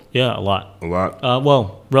all? Yeah, a lot. A lot?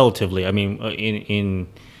 Well, relatively. I mean,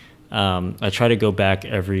 I try to go back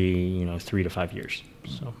every 3 to 5 years.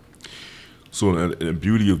 So in the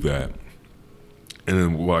beauty of that, and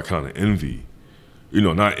then what I kind of envy,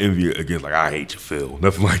 not envy again, like I hate you, Phil,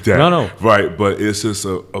 nothing like that. No. Right, but it's just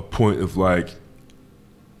a point of like,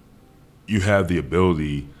 you have the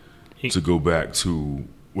ability to go back to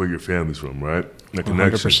where your family's from, right? The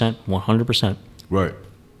connection. 100%. Right.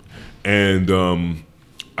 And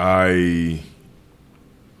I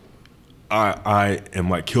am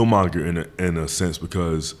like Killmonger in a sense,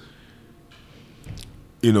 because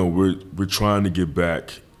we're trying to get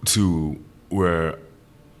back to where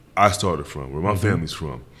I started from, where my family's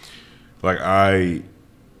from. Like I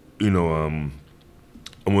want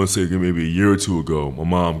to say maybe a year or two ago, my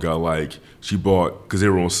mom got she bought, because they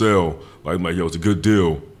were on sale, like yo, it's a good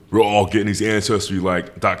deal. We're all getting these Ancestry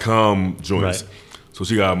 .com joints. Right. So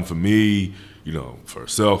she got them for me, for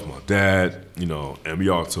herself, my dad, and we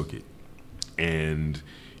all took it. And,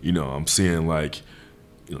 I'm seeing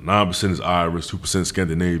 9% is Irish, 2%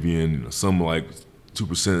 Scandinavian, some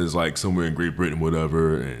 2% is somewhere in Great Britain,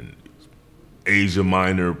 whatever, and Asia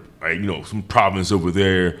Minor, some province over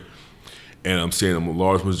there. And I'm saying a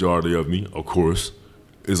large majority of me, of course,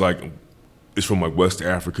 is it's from West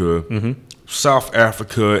Africa, South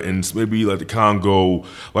Africa, and maybe the Congo,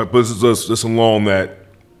 but it's just along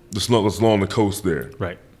the coast there.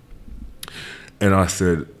 Right. And I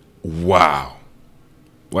said, wow.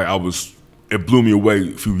 Like it blew me away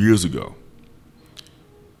a few years ago.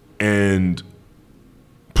 And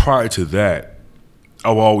prior to that,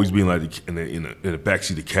 I've always been like in the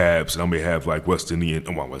backseat of cabs, and I may have like West African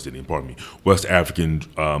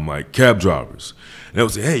like cab drivers. And they'll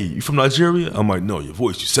say, hey, you from Nigeria? I'm like, no, your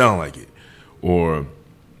voice, you sound like it. Or,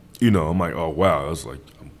 I'm like, oh, wow. I was like,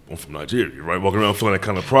 I'm from Nigeria, right? Walking around feeling that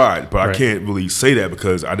kind of pride. But I can't really say that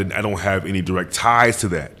because I don't have any direct ties to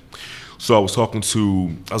that. So I was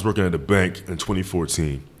working at a bank in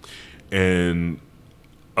 2014, and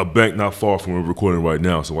a bank not far from where we're recording right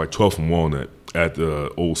now, so like 12th and Walnut, at the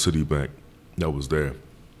old City Bank that was there.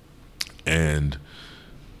 And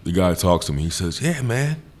the guy talks to me. He says, yeah,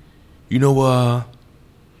 man, you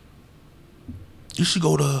should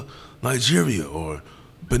go to Nigeria or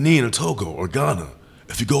Benin or Togo or Ghana.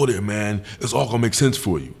 If you go there, man, it's all gonna make sense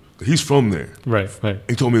for you. He's from there. Right.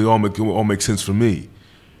 He told me it all make sense for me.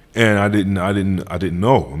 And I didn't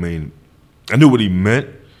know. I mean, I knew what he meant,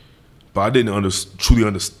 but I didn't truly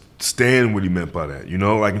understand what he meant by that.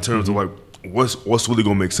 Like in terms of like what's really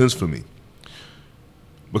gonna make sense for me.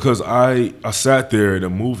 Because I sat there in a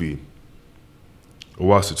movie, I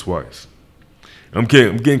watched it twice. I'm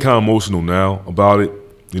getting kind of emotional now about it.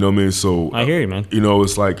 You know what I mean? So I hear you, man.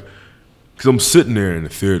 It's like, because I'm sitting there in the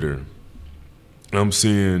theater, and I'm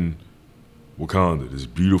seeing Wakanda, this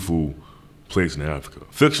beautiful place in Africa,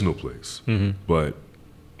 fictional place, but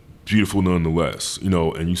beautiful nonetheless.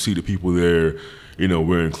 And you see the people there,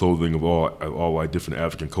 wearing clothing of all like different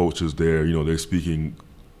African cultures there. They're speaking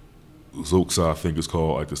Xhosa, I think it's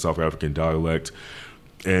called, like the South African dialect,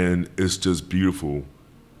 and it's just beautiful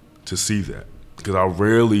to see that. Because I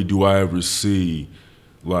rarely do I ever see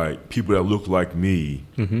like people that look like me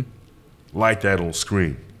like that on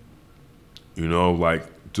screen. Like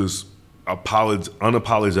just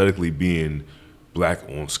unapologetically being black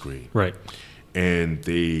on screen. Right. And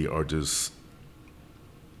they are just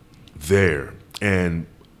there. And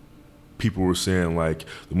people were saying like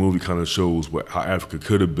the movie kind of shows how Africa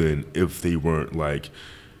could have been if they weren't like,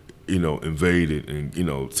 invaded and,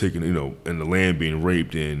 taken, and the land being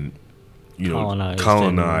raped and,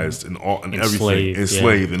 colonized and everything,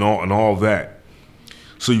 enslaved and all that.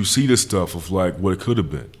 So you see this stuff of like what it could have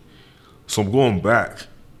been. So I'm going back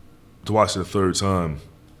to watch it a third time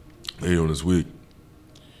later on this week.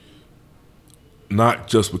 Not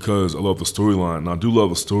just because I love the storyline, and I do love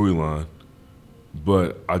the storyline,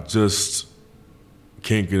 but I just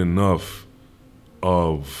can't get enough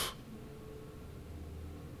of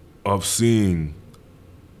seeing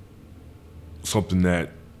something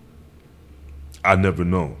that I never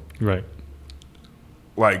known. Right.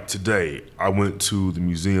 Like today, I went to the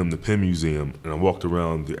museum, the Penn Museum, and I walked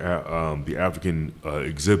around the African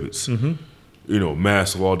exhibits.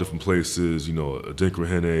 Masks of all different places.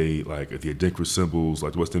 Adinkra-Hene, like the Adinkra symbols,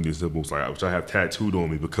 like the West Indian symbols, like which I have tattooed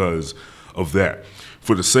on me because of that.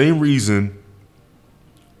 For the same reason,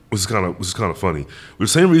 which is kind of funny. For the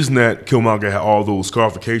same reason that Killmonger had all those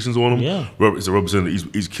scarifications on him. Yeah. It's a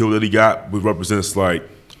representative each kill that he got, which represents like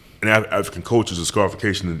in African cultures, a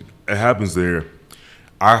scarification that happens there.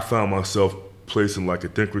 I found myself placing like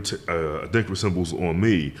Adinkra symbols on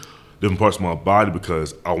me, different parts of my body,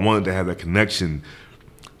 because I wanted to have that connection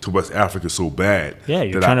to West Africa so bad. Yeah,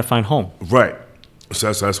 you're trying to find home. Right.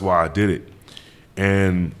 So that's why I did it.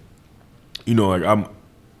 And like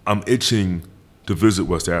I'm itching to visit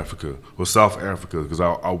West Africa or South Africa because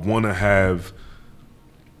I want to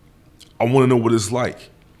know what it's like.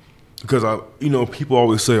 Because people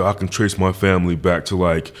always say, I can trace my family back to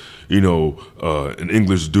like, an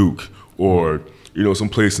English duke or, some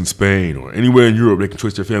place in Spain or anywhere in Europe. They can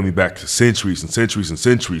trace their family back to centuries and centuries and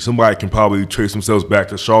centuries. Somebody can probably trace themselves back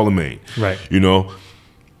to Charlemagne. Right. And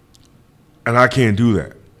I can't do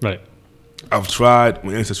that. Right. I've tried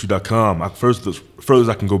on Ancestry.com. The furthest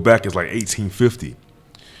I can go back is like 1850.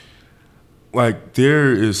 Like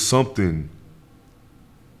there is something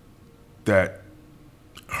that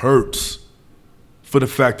hurts for the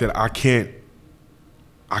fact that I can't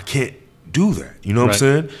do that. You know what I'm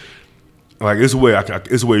saying? Like it's a way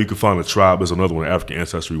you can find a tribe. There's another one, African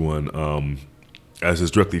Ancestry one, as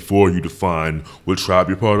it's directly for you to find what tribe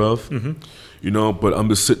you're part of. But I'm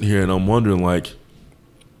just sitting here and I'm wondering like,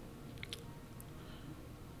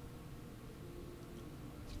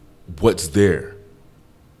 what's there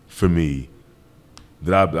for me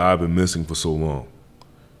that I've been missing for so long?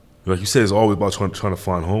 Like you said, it's always about trying to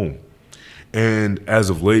find home. And as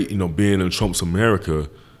of late, being in Trump's America,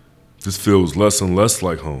 this feels less and less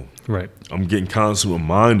like home. Right. I'm getting constant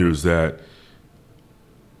reminders that,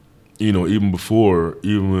 even before,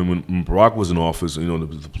 even when Barack was in office,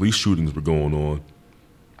 the police shootings were going on.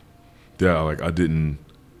 That like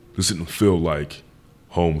this didn't feel like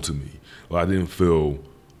home to me. Like, I didn't feel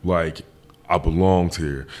like I belonged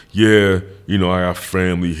here. Yeah, I got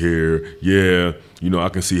family here. Yeah, I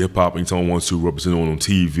can see hip hop anytime I want to, represent on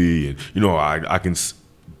TV, and I can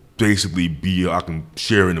basically I can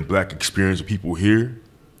share in the black experience with people here.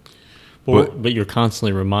 But you're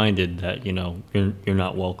constantly reminded that you're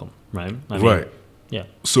not welcome, right? Right. Yeah.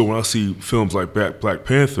 So when I see films like Black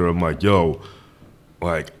Panther, I'm like, yo,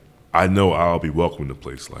 like, I know I'll be welcome in a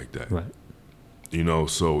place like that. Right.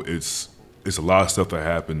 So it's a lot of stuff that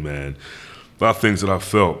happened, man. A lot of things that I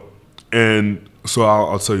felt. And so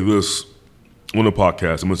I'll tell you this on the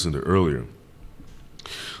podcast, I mentioned it earlier.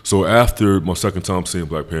 So after my second time seeing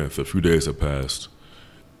Black Panther, a few days had passed,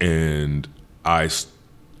 and I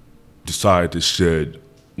decided to shed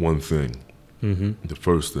one thing. Mm-hmm. The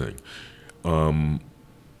first thing.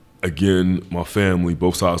 Again, my family,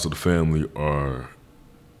 both sides of the family are,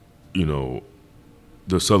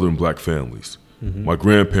 they're Southern black families. Mm-hmm. My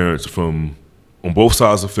grandparents are on both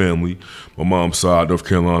sides of the family. My mom's side, North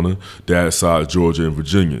Carolina, dad's side, Georgia and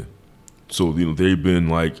Virginia. So, they've been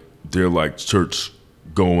they're like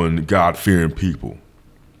church-going, God-fearing people.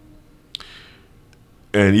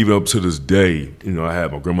 And even up to this day, I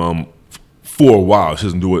had my grandma for a while. She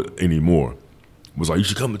doesn't do it anymore. Was like, you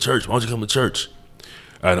should come to church. Why don't you come to church?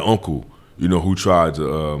 I had an uncle, who tried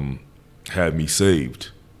to have me saved.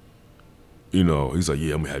 He's like,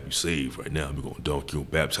 yeah, I'm going to have you saved right now. I'm going to dunk you,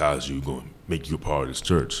 baptize you, going to make you a part of this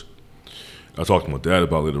church. I talked to my dad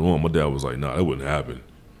about it later on. My dad was like, nah, that wouldn't happen.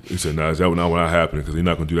 He said, nah, that would not happen because he's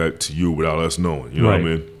not going to do that to you without us knowing. You know what I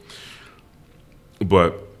mean?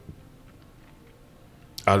 But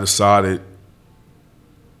I decided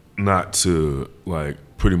not to,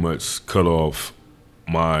 pretty much cut off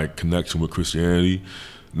my connection with Christianity,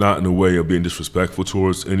 not in a way of being disrespectful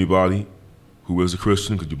towards anybody who is a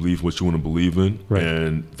Christian, because you believe what you want to believe in, right.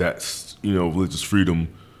 And that's, religious freedom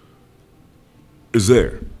is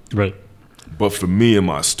there. Right. But for me and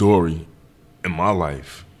my story, in my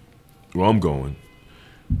life, where I'm going,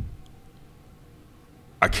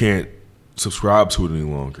 I can't subscribe to it any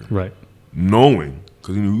longer. Right. Knowing,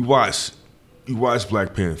 because you watch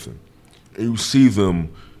Black Panther, and you see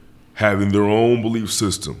them having their own belief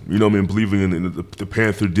system. Believing in the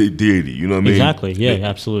Panther deity. You know what I mean? Exactly. Yeah,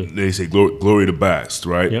 absolutely. They say glory to Bast,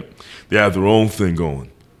 right? Yep. They have their own thing going.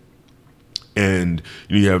 And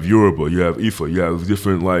you have Yoruba, you have Ifa, you have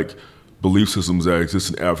different belief systems that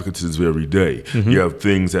exist in Africa to this very day. Mm-hmm. You have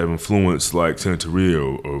things that have influenced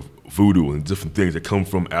Santeria or voodoo and different things that come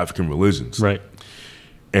from African religions. Right.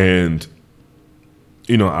 And,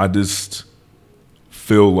 I just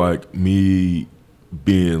feel like me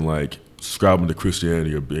being subscribing to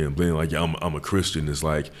Christianity or being yeah, I'm a Christian is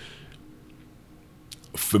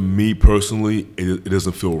for me personally, it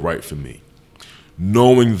doesn't feel right for me.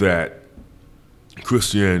 Knowing that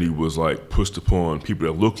Christianity was pushed upon people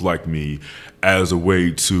that looked like me as a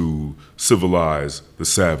way to civilize the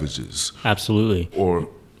savages. Absolutely. Or,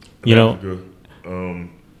 I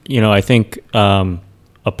think a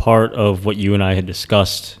part of what you and I had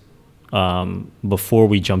discussed before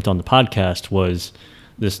we jumped on the podcast was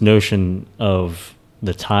this notion of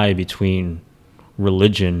the tie between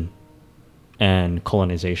religion and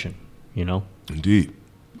colonization, Indeed.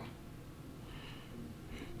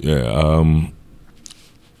 Yeah,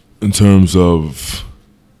 in terms of,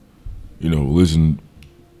 religion,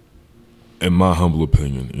 in my humble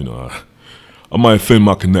opinion, I might offend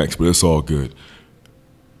my connects, but it's all good.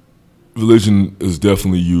 Religion is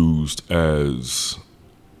definitely used as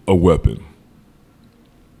a weapon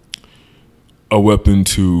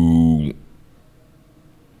to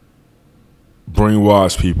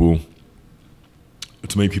brainwash people,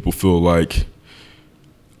 to make people feel like,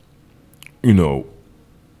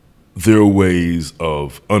 their ways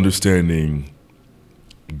of understanding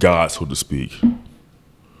God, so to speak,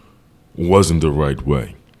 wasn't the right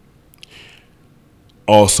way.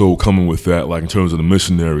 Also coming with that, in terms of the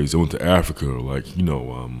missionaries that went to Africa,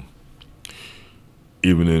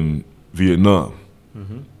 even in Vietnam,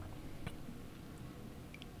 mm-hmm.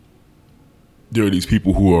 there are these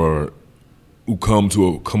people who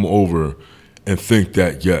come over and think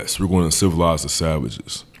that, yes, we're going to civilize the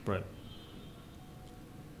savages. Right.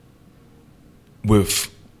 With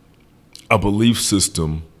a belief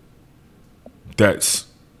system that's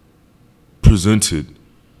presented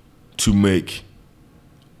to make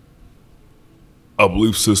a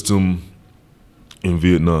belief system in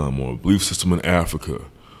Vietnam or a belief system in Africa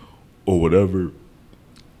or whatever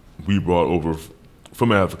we brought over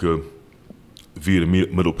from Africa, via the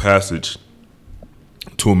Middle Passage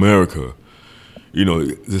to America,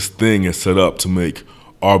 this thing is set up to make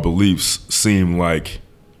our beliefs seem like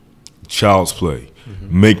child's play,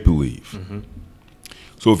 make believe.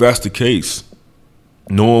 So if that's the case,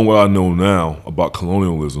 knowing what I know now about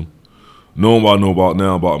colonialism, knowing what I know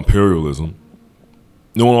now about imperialism,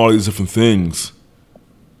 knowing all these different things,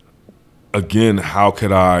 again, how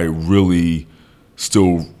could I really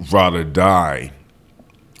still ride or die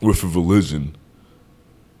with a religion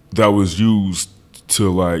that was used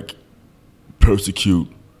to like persecute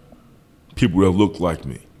people that look like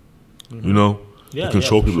me, to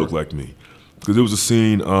control people that look like me? Because there was a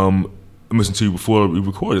scene I mentioned to you before we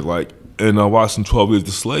recorded, and I watched in 12 Years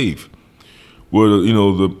a Slave, where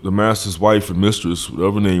the master's wife or mistress,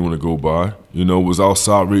 whatever name you want to go by, was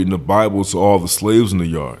outside reading the Bible to all the slaves in the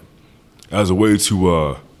yard as a way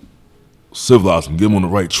to civilize them, get them on the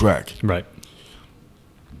right track. Right.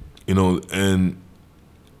 And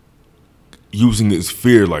using this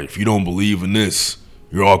fear, like, if you don't believe in this,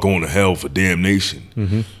 you're all going to hell for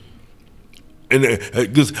damnation.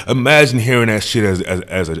 And just imagine hearing that shit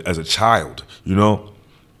as a child,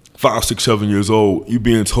 5, 6, 7 years old, you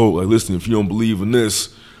being told, like, listen, if you don't believe in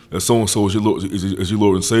this, that so and so is your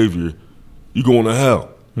Lord and Savior, you going to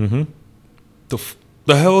hell.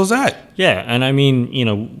 The hell is that? Yeah, and I mean,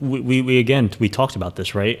 we talked about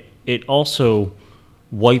this, right? It also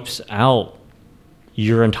wipes out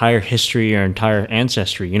your entire history, your entire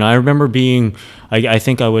ancestry. I remember being, I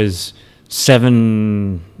think I was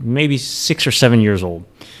 7, maybe 6 or 7 years old.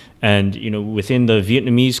 And, within the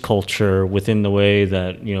Vietnamese culture, within the way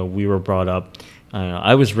that, we were brought up,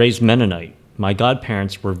 I was raised Mennonite. My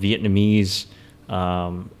godparents were Vietnamese.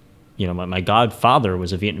 My godfather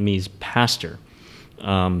was a Vietnamese pastor.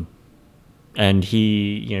 And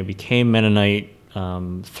he, became Mennonite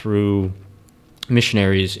through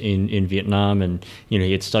missionaries in Vietnam, and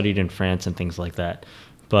he had studied in France and things like that.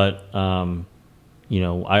 But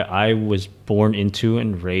I was born into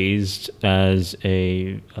and raised as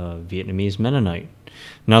a Vietnamese Mennonite.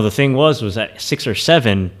 Now the thing was at 6 or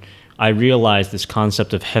 7, I realized this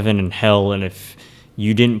concept of heaven and hell, and if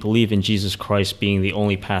you didn't believe in Jesus Christ being the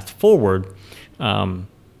only path forward,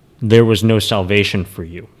 there was no salvation for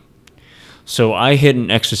you. So I hit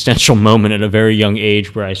an existential moment at a very young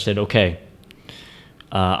age where I said, okay,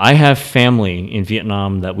 I have family in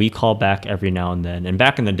Vietnam that we call back every now and then. And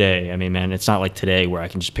back in the day, I mean, man, it's not like today where I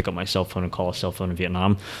can just pick up my cell phone and call a cell phone in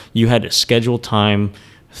Vietnam. You had to schedule time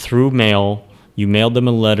through mail. You mailed them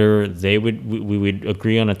a letter. We would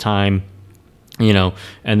agree on a time, and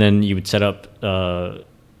then you would set up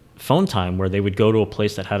phone time where they would go to a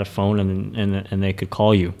place that had a phone and they could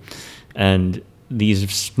call you. And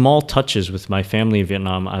these small touches with my family in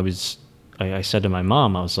Vietnam, I said to my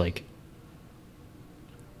mom, I was like,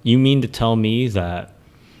 you mean to tell me that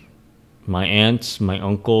my aunts, my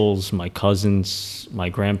uncles, my cousins, my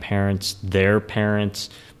grandparents, their parents,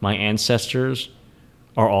 my ancestors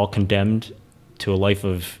are all condemned to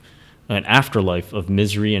an afterlife of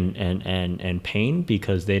misery and pain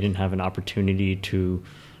because they didn't have an opportunity to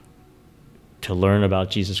learn about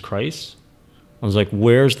Jesus Christ? I was like,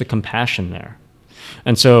 where's the compassion there?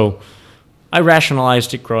 And so I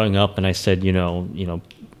rationalized it growing up, and I said,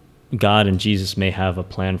 God and Jesus may have a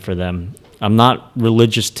plan for them. I'm not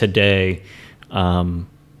religious today,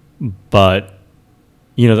 but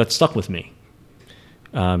that stuck with me.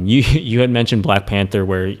 You had mentioned Black Panther,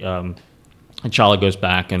 where T'Challa goes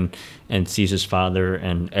back and sees his father,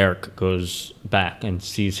 and Eric goes back and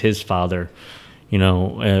sees his father.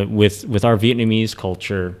 With our Vietnamese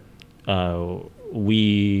culture,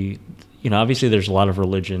 obviously there's a lot of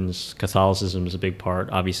religions. Catholicism is a big part.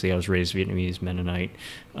 Obviously, I was raised Vietnamese, Mennonite.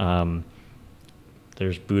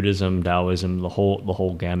 There's Buddhism, Taoism, the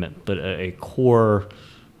whole gamut. But a core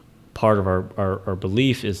part of our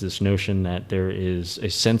belief is this notion that there is a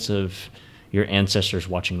sense of your ancestors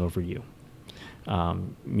watching over you.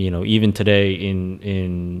 Even today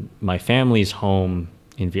in my family's home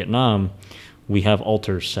in Vietnam, we have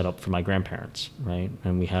altars set up for my grandparents, right?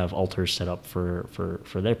 And we have altars set up for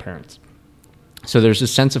their parents. So there's a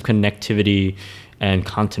sense of connectivity and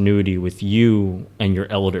continuity with you and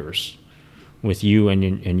your elders, with you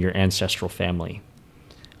and your ancestral family,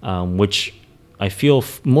 which I feel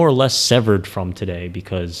more or less severed from today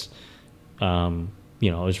because, I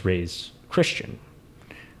was raised Christian.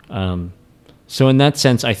 So in that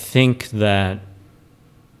sense, I think that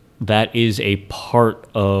is a part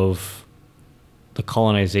of the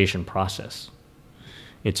colonization process.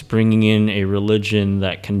 It's bringing in a religion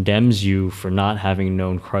that condemns you for not having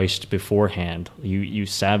known Christ beforehand. You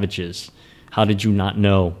savages, how did you not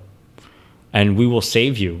know? and we will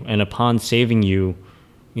save you. And upon saving you,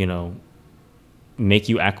 make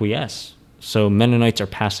you acquiesce. So Mennonites are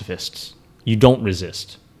pacifists. You don't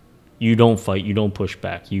resist. You don't fight. You don't push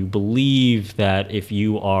back. You believe that if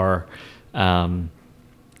you are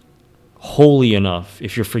holy enough,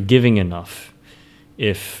 if you're forgiving enough,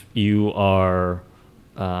 if you are,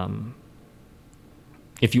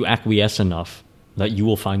 if you acquiesce enough, that you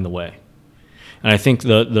will find the way. And I think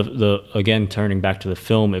the again, turning back to the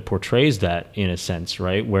film, it portrays that in a sense,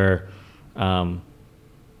 right, where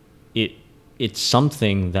it's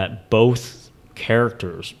something that both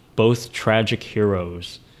characters, both tragic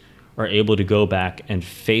heroes, are able to go back and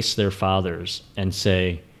face their fathers and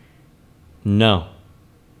say, no,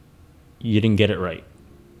 you didn't get it right,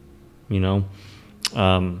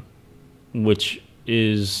 which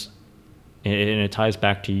is, and it ties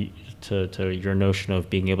back to your notion of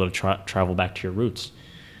being able to travel back to your roots.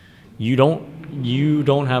 You don't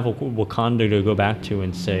have a Wakanda to go back to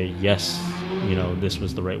and say, yes, this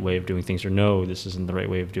was the right way of doing things, or no, this isn't the right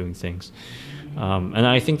way of doing things. And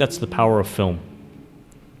I think that's the power of film.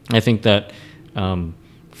 I think that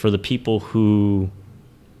for the people who,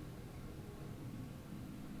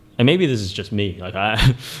 and maybe this is just me, like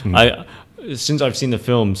I since I've seen the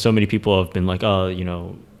film, so many people have been like, oh,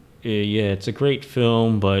 yeah, it's a great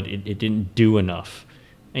film, but it didn't do enough.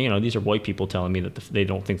 And these are white people telling me that they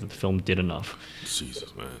don't think that the film did enough.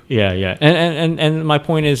 Jesus, man. Yeah. And my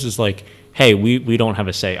point is like, hey, we don't have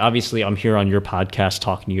a say. Obviously, I'm here on your podcast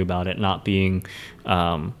talking to you about it not being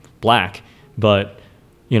black, but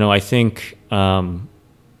I think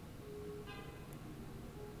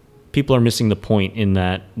people are missing the point in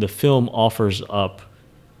that the film offers up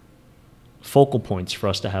focal points for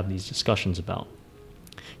us to have these discussions about.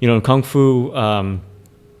 In Kung Fu,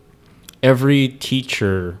 every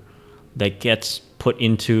teacher that gets put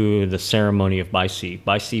into the ceremony of Bai Si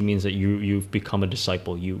means that you've become a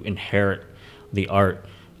disciple. You inherit the art.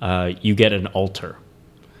 You get an altar.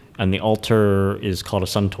 And the altar is called a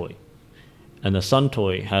santoi. And the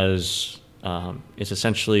santoi is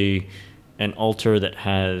essentially an altar that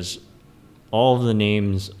has all of the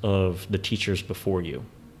names of the teachers before you.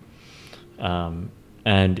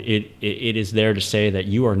 And it is there to say that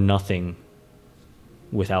you are nothing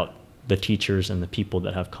without the teachers and the people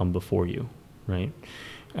that have come before you, right?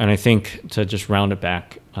 And I think, to just round it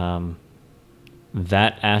back,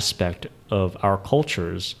 that aspect of our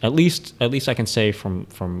cultures, at least I can say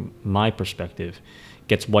from my perspective,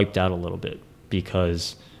 gets wiped out a little bit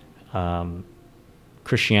because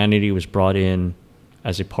Christianity was brought in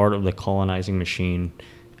as a part of the colonizing machine,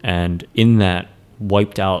 and in that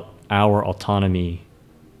wiped out our autonomy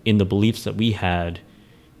in the beliefs that we had,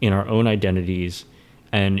 in our own identities,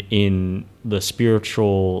 and in the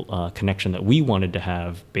spiritual connection that we wanted to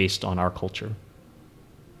have based on our culture.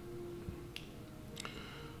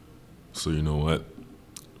 So you know what?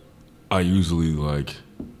 I usually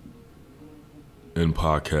end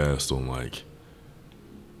podcasts on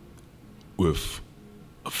with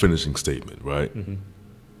a finishing statement, right? Mm-hmm.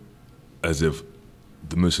 As if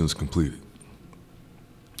the mission's completed.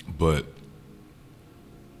 But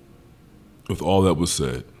with all that was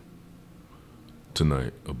said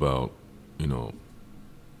tonight about,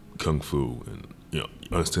 Kung Fu and,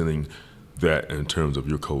 understanding that in terms of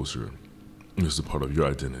your culture, it's a part of your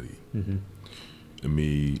identity. Mm-hmm. And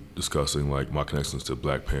me discussing my connections to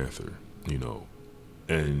Black Panther,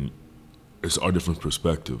 and it's our different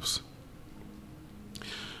perspectives.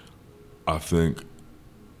 I think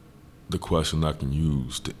the question I can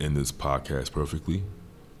use to end this podcast perfectly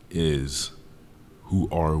is, who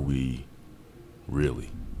are we really?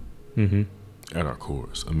 Mm-hmm. At our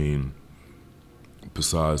cores. I mean,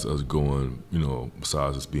 besides us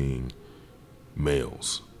besides us being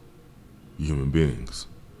males, human beings,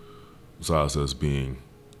 besides us being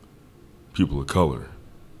people of color,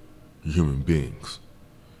 human beings,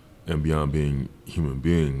 and beyond being human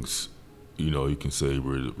beings, you can say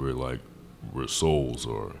we're souls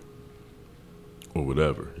or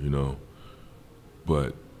whatever,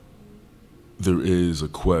 but there is a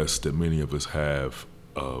quest that many of us have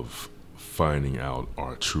of finding out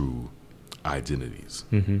our true identities.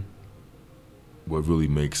 Mm-hmm. What really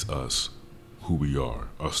makes us who we are,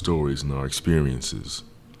 our stories and our experiences.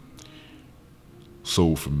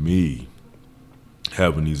 So for me,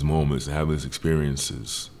 having these moments and having these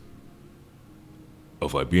experiences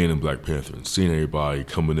of being in Black Panther and seeing everybody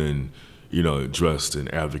coming in, dressed in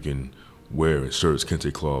African wear and shirts,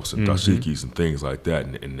 kente cloths and dashikis and things like that,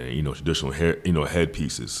 and traditional hair,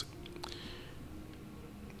 headpieces.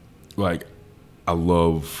 I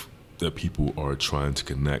love that people are trying to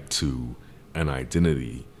connect to an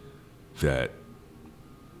identity that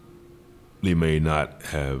they may not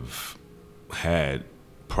have had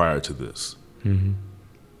prior to this. Mm-hmm.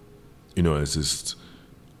 You know, it's just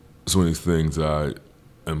it's one of these things I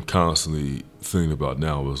am constantly thinking about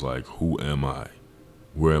now. Is like, who am I?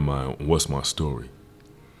 Where am I? What's my story?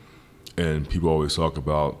 And people always talk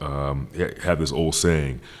about have this old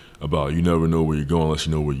saying about you never know where you're going unless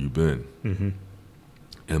you know where you've been. Mm-hmm.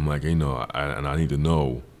 And I'm like, I need to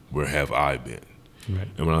know where have I been. Right.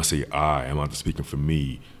 And when I say I'm not just speaking for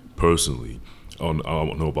me personally. I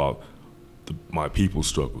don't know about my people's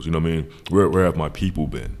struggles. You know what I mean? Where have my people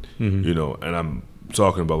been? Mm-hmm. You know, and I'm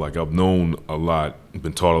talking about like I've known a lot,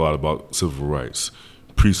 been taught a lot about civil rights,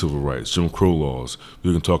 pre-civil rights, Jim Crow laws.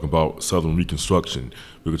 We can talk about Southern Reconstruction.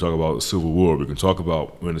 We can talk about the Civil War. We can talk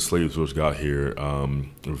about when the slaves first got here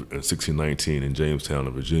in 1619 in Jamestown,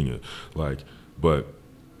 in Virginia. But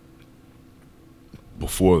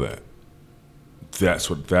before that, that's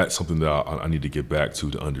something that I need to get back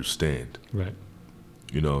to understand. Right.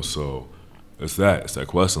 You know, so it's that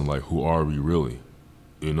question, like, who are we really?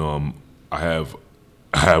 You know, I have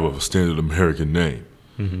a standard American name.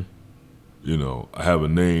 Mm-hmm. You know, I have a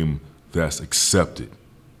name that's accepted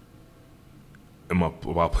in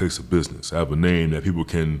my place of business. I have a name that people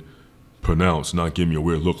can pronounce, not give me a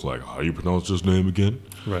weird look like, how do you pronounce this name again?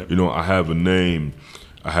 Right. You know, I have a name,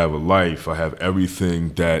 I have a life, I have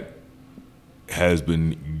everything that has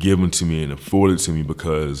been given to me and afforded to me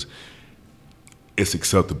because it's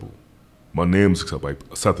acceptable. My name is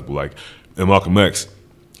acceptable. Like, in Malcolm X,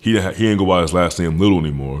 he ain't go by his last name Little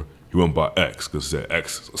anymore. He went by X because that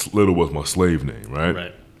X Little was my slave name, right?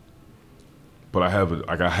 Right. But I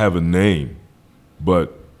have a name,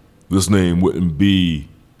 but this name wouldn't be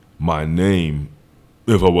my name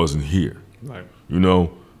if I wasn't here. Right. You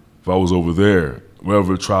know, if I was over there,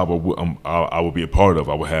 whatever tribe I would be a part of,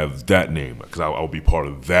 I would have that name because I would be part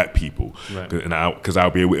of that people, Right. and because I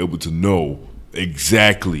would be able to know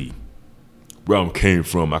exactly where I came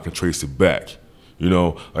from. I can trace it back. You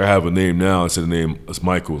know, like I have a name now. Instead of the name as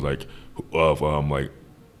Michael, like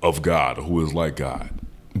of God, or who is like God.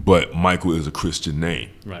 But Michael is a Christian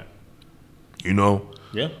name. Right. You know.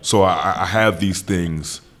 Yeah. So I have these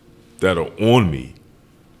things that are on me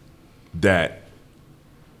that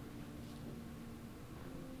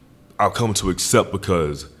I'll come to accept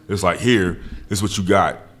because it's like, here, this is what you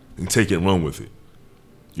got, and take it and run with it.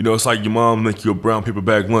 You know, it's like your mom make you a brown paper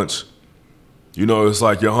bag lunch. You know, it's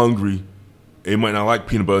like you're hungry. You might not like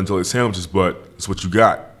peanut butter and jelly sandwiches, but it's what you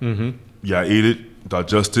got. Mm-hmm. You gotta eat it,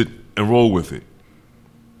 digest it, and roll with it.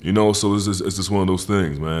 You know, so it's just one of those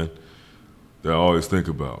things, man, that I always think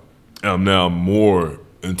about. And I'm now more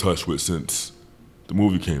in touch with since the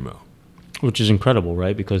movie came out. Which is incredible,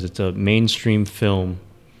 right? Because it's a mainstream film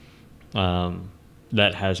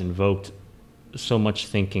that has invoked so much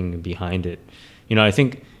thinking behind it. You know, I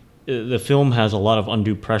think the film has a lot of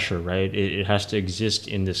undue pressure, right? It has to exist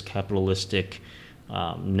in this capitalistic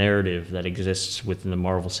narrative that exists within the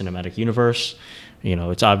Marvel Cinematic Universe. You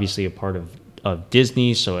know, it's obviously a part of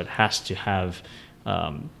Disney, so it has to have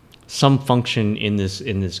some function in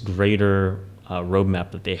this greater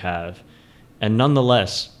roadmap that they have. And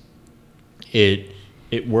nonetheless, it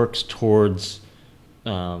works towards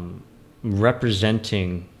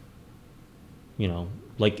representing, you know,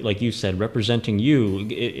 like you said, representing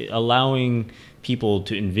you, allowing people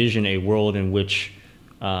to envision a world in which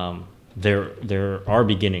there are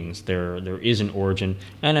beginnings, there is an origin,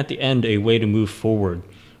 and at the end a way to move forward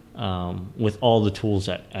with all the tools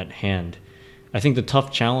at hand. I think the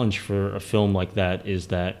tough challenge for a film like that is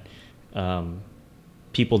that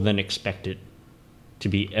people then expect it to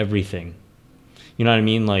be everything. You know what I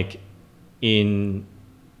mean? Like in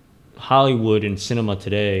Hollywood and cinema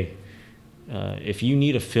today, if you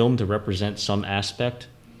need a film to represent some aspect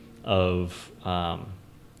of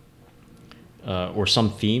or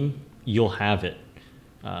some theme, you'll have it,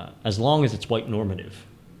 as long as it's white normative,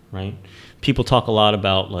 right? People talk a lot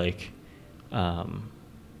about like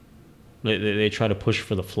they try to push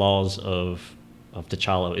for the flaws of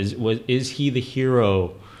T'Challa. Is he the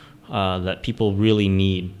hero that people really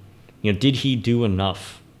need? You know, did he do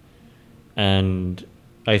enough? And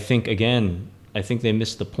I think they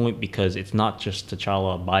missed the point because it's not just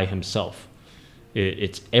T'Challa by himself.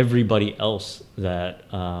 It's everybody else that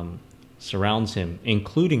surrounds him,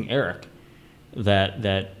 including Eric,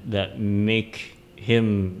 that make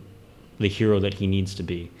him the hero that he needs to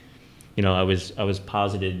be. You know, I was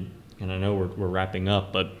posited, and I know we're wrapping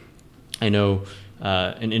up, but I know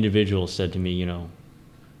an individual said to me, you know,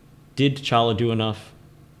 did T'Challa do enough?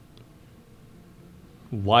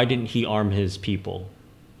 Why didn't he arm his people?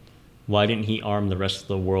 Why didn't he arm the rest of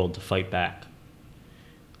the world to fight back?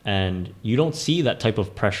 And you don't see that type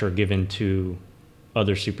of pressure given to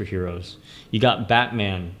other superheroes. You got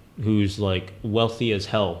Batman, who's like wealthy as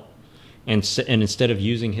hell, and instead of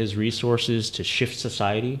using his resources to shift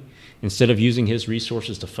society, instead of using his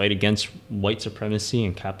resources to fight against white supremacy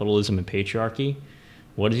and capitalism and patriarchy,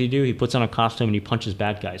 what does he do? He puts on a costume and he punches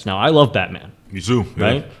bad guys. Now, I love Batman. Me too. Yeah.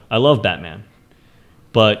 Right? I love Batman.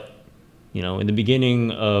 But, you know, in the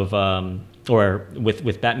beginning of, or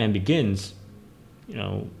with Batman Begins, you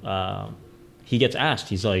know, he gets asked,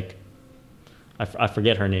 he's like, I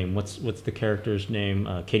forget her name. What's the character's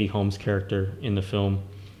name? Katie Holmes' character in the film.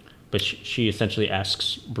 But she essentially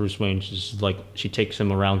asks Bruce Wayne. She's like, she takes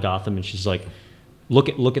him around Gotham, and she's like, look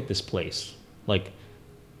at this place. Like,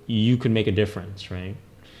 you could make a difference, right?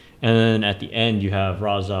 And then at the end, you have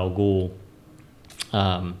Ra's al Ghul,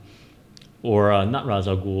 or not Ra's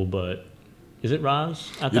al Ghul, but is it Ra's?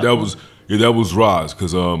 That was Ra's,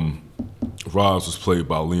 because Ra's was played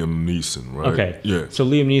by Liam Neeson, right? Okay. Yeah. So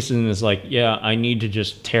Liam Neeson is like, yeah, I need to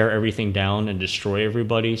just tear everything down and destroy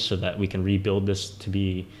everybody so that we can rebuild this to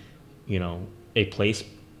be, you know, a place.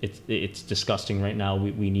 It's disgusting right now.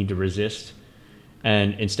 We need to resist.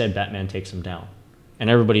 And instead, Batman takes him down. And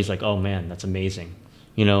everybody's like, oh, man, that's amazing.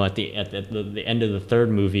 You know, at the end of the third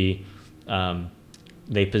movie,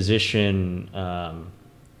 they position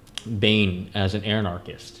Bane as an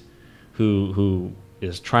anarchist who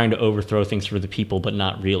is trying to overthrow things for the people, but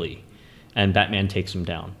not really. And Batman takes him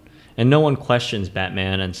down. And no one questions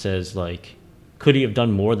Batman and says, like, could he have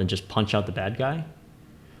done more than just punch out the bad guy?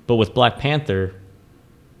 But with Black Panther,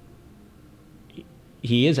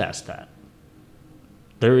 he is asked that.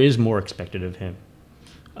 There is more expected of him.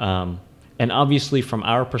 And obviously from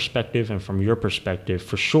our perspective and from your perspective,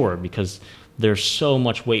 for sure, because there's so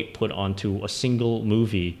much weight put onto a single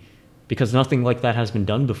movie because nothing like that has been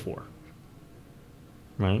done before.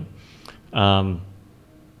 Right? And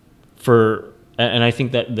I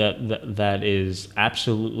think that is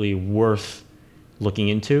absolutely worth looking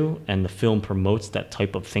into, and the film promotes that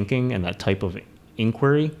type of thinking and that type of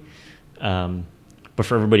inquiry. But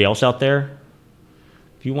for everybody else out there,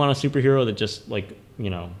 if you want a superhero that just, like,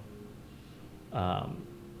 you know,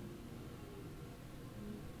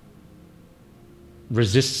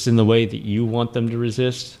 resists in the way that you want them to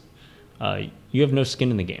resist, you have no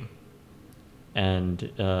skin in the game.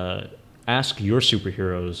 And ask your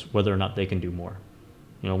superheroes whether or not they can do more.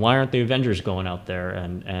 You know, why aren't the Avengers going out there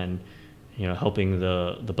and you know, helping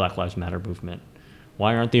the Black Lives Matter movement?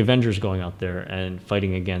 Why aren't the Avengers going out there and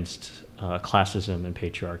fighting against classism and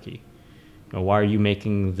patriarchy? You know, why are you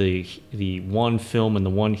making the one film and the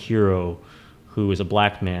one hero who is a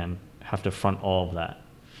black man have to front all of that?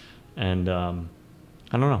 And I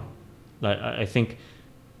don't know. I think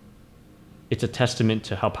it's a testament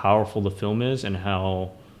to how powerful the film is and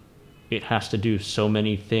how it has to do so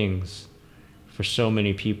many things for so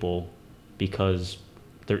many people because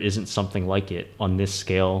there isn't something like it on this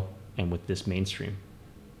scale and with this mainstream.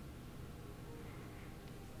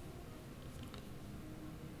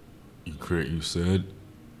 You said,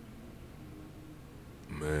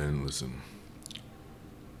 man, listen,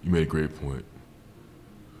 you made a great point.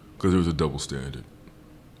 Because there was a double standard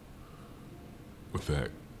with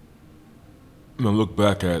that. And I look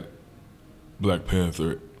back at Black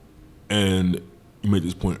Panther, and you made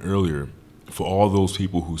this point earlier, for all those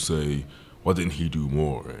people who say, why didn't he do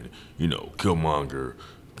more? And, you know, Killmonger,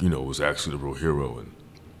 you know, was actually the real hero. And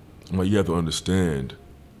I'm like, you have to understand,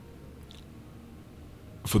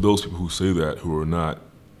 for those people who say that, who are not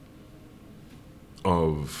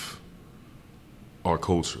of our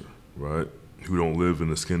culture, right? Who don't live in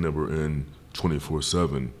the skin that we're in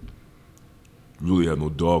 24/7, really have no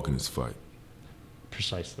dog in this fight.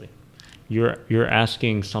 Precisely. You're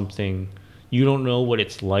asking something, you don't know what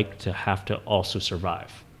it's like to have to also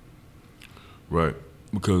survive. Right.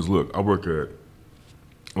 Because look, I'm not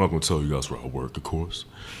going to tell you guys where I work, of course,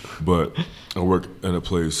 but I work in a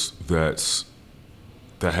place that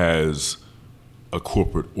has a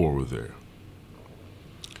corporate aura there.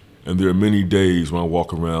 And there are many days when I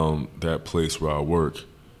walk around that place where I work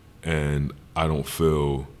and I don't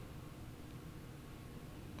feel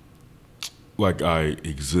like I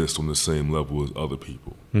exist on the same level as other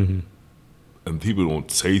people. Mm-hmm. And people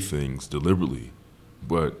don't say things deliberately,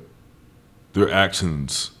 but their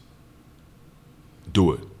actions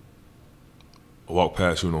do it. I walk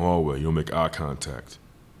past you in the hallway, you don't make eye contact.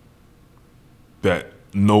 That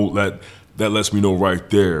lets me know right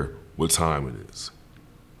there what time it is.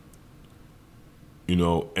 You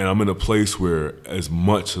know, and I'm in a place where, as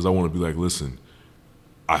much as I want to be like, listen,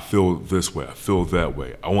 I feel this way, I feel that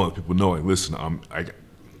way, I want people to know, like, listen,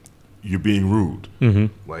 you're being rude.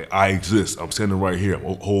 Like, I exist. I'm standing right here.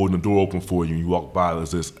 I'm holding the door open for you. And you walk by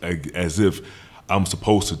as if I'm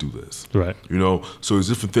supposed to do this. Right. You know? So there's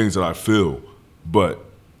different things that I feel, but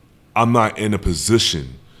I'm not in a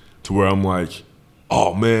position to where I'm like,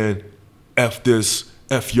 oh man, F this,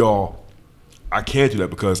 F y'all. I can't do that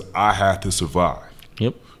because I have to survive.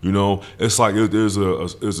 Yep. You know? It's like there's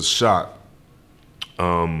a shot.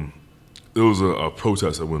 There was a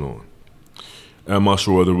protest that went on. And I'm not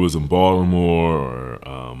sure whether it was in Baltimore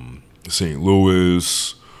or St.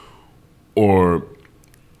 Louis or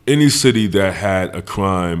any city that had a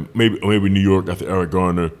crime, maybe New York after Eric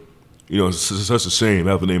Garner. You know, it's such a shame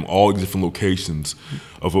to have to name all these different locations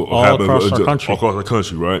all across our country. All across our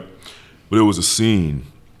country, right? But it was a scene.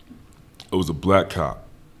 It was a black cop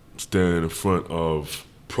standing in front of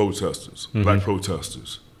protesters, black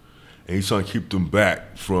protesters. And he's trying to keep them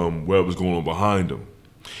back from whatever's going on behind them.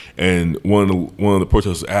 And one of the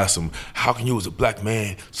protesters asked him, how can you as a black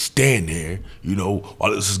man stand there, you know,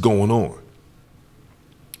 while this is going on?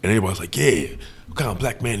 And everybody's like, yeah, what kind of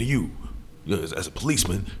black man are you? You know, as a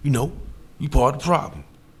policeman, you know, you part of the problem.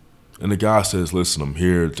 And the guy says, listen, I'm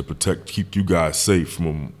here to keep you guys safe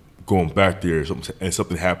from going back there and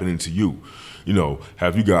something happening to you. You know,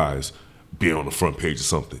 have you guys being on the front page or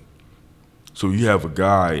something. So you have a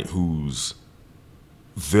guy who's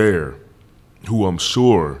there who I'm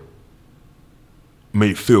sure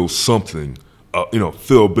may feel something,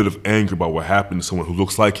 feel a bit of anger about what happened to someone who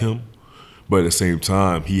looks like him. But at the same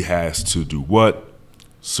time, he has to do what?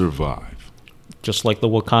 Survive. Just like the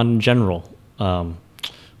Wakandan general.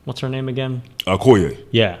 What's her name again? Okoye.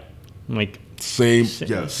 Yeah. Like Same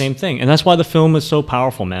thing. And that's why the film is so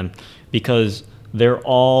powerful, man. Because they're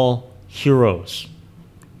all heroes.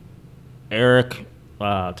 Eric,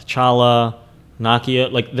 T'Challa,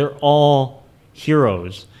 Nakia, like they're all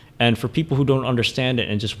heroes. And for people who don't understand it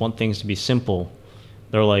and just want things to be simple,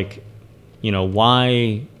 they're like, you know,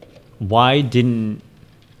 why didn't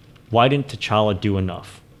T'Challa do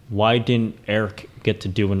enough? Why didn't Eric get to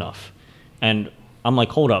do enough? And I'm like,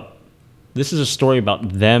 hold up. This is a story about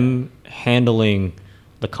them handling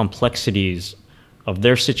the complexities of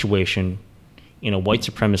their situation in a white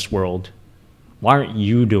supremacist world. Why aren't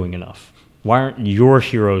you doing enough? Why aren't your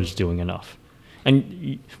heroes doing enough?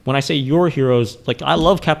 And when I say your heroes, like I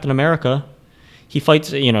love Captain America. He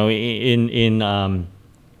fights, you know, in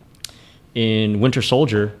Winter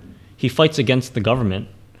Soldier, he fights against the government,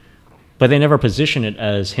 but they never position it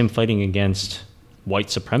as him fighting against white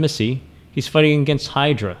supremacy. He's fighting against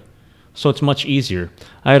Hydra. So it's much easier.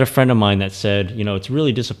 I had a friend of mine that said, you know, it's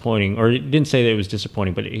really disappointing, or it didn't say that it was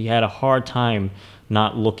disappointing, but he had a hard time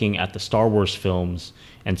not looking at the Star Wars films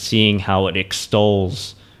and seeing how it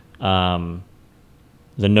extols the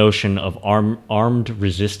notion of armed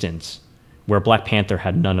resistance, where Black Panther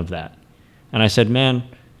had none of that. And I said, man,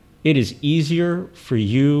 it is easier for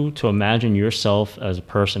you to imagine yourself as a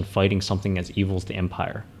person fighting something as evil as the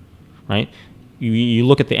Empire, right? You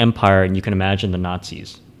look at the Empire and you can imagine the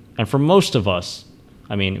Nazis. And for most of us,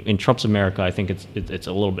 I mean, in Trump's America, I think it's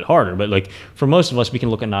a little bit harder, but like for most of us, we can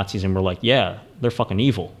look at Nazis and we're like, yeah, they're fucking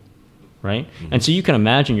evil, right? Mm-hmm. And so you can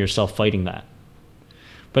imagine yourself fighting that.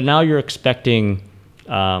 But now you're expecting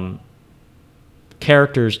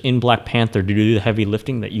characters in Black Panther to do the heavy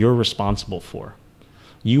lifting that you're responsible for.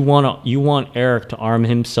 You want Eric to arm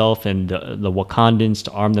himself and the Wakandans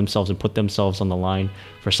to arm themselves and put themselves on the line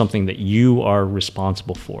for something that you are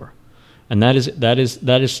responsible for. And that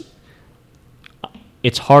is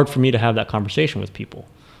it's hard for me to have that conversation with people.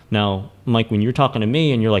 Now, Mike, when you're talking to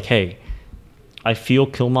me and you're like, hey, I feel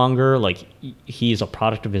Killmonger, like he is a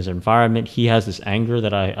product of his environment. He has this anger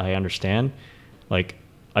that I understand. Like,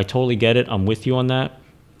 I totally get it. I'm with you on that.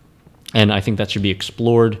 And I think that should be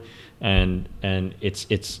explored. And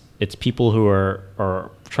it's people who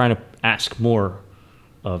are trying to ask more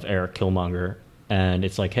of Eric Killmonger. And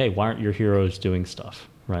it's like, hey, why aren't your heroes doing stuff,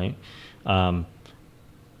 right? That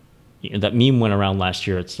meme went around last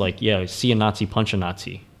year. It's like, yeah, see a Nazi, punch a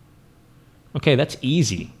Nazi. Okay, that's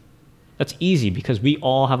easy. That's easy because we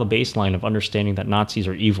all have a baseline of understanding that Nazis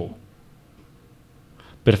are evil.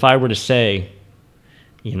 But if I were to say,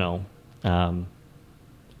 you know, and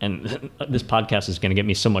this podcast is going to get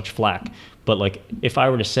me so much flack, but like if I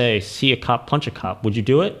were to say, see a cop, punch a cop, would you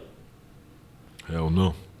do it? Hell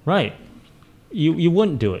no. Right. You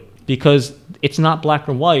wouldn't do it because it's not black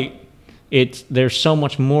or white. There's so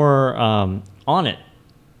much more on it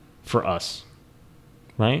for us,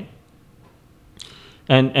 right?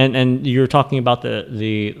 And you're talking about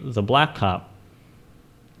the black cop.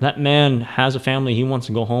 That man has a family he wants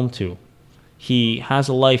to go home to. He has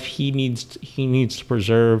a life he needs to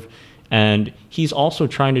preserve, And he's also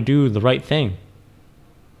trying to do the right thing.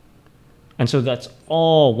 And so that's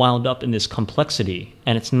all wound up in this complexity.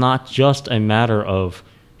 And it's not just a matter of,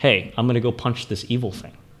 hey, I'm going to go punch this evil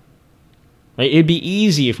thing. Right? It'd be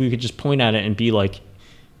easy if we could just point at it and be like,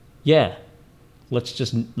 yeah, let's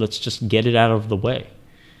just get it out of the way.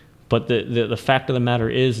 But the fact of the matter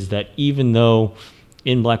is that even though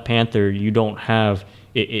in Black Panther you don't have,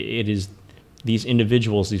 it is these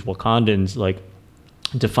individuals, these Wakandans, like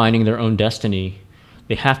defining their own destiny,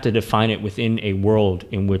 they have to define it within a world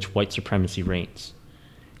in which white supremacy reigns.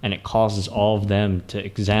 And it causes all of them to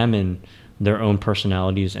examine their own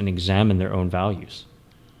personalities and examine their own values.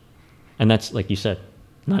 And that's, like you said,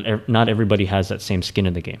 not everybody has that same skin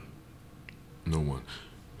in the game. No one.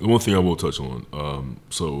 The one thing I will touch on,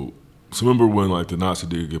 so remember when like the Nazi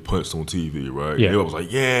did get punched on TV, right? Yeah. It was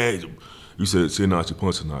like, yeah, you said, say Nazi,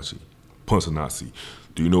 punch a Nazi, punch a Nazi.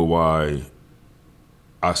 Do you know why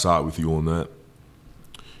I side with you on that?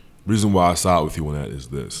 Reason why I side with you on that is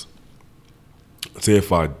this. Say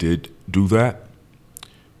if I did do that,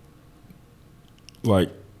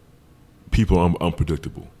 like, people are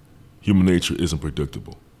unpredictable. Human nature isn't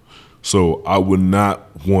predictable. So I would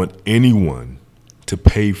not want anyone to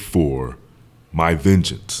pay for my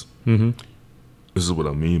vengeance. Mm-hmm. This is what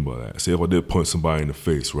I mean by that. Say if I did punch somebody in the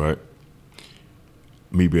face, right?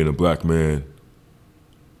 Me being a black man,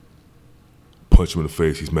 punch him in the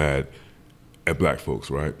face, he's mad at black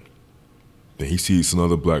folks, right? Then he sees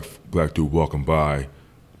another black dude walking by,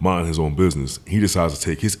 minding his own business. He decides to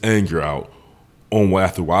take his anger out on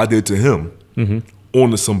after what I did to him,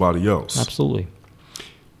 onto somebody else. Absolutely.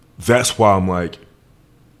 That's why I'm like,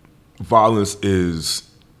 violence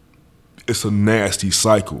it's a nasty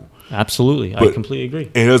cycle. Absolutely. I completely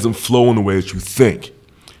agree. And it doesn't flow in the way that you think.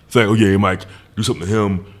 It's like, oh yeah, you might do something to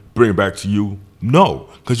him, bring it back to you. No,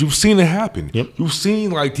 because you've seen it happen. Yep. You've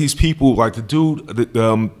seen like these people, like the dude,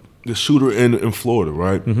 the shooter in Florida,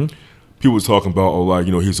 right? Mm-hmm. People were talking about, oh, like,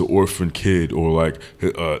 you know, he's an orphan kid, or like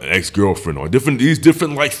an ex-girlfriend, or these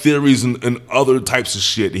different like theories and other types of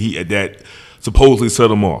shit that supposedly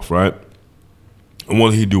set him off, right? And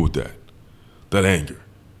what did he do with that? That anger.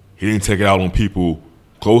 He didn't take it out on people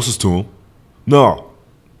closest to him. No.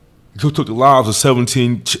 He took the lives of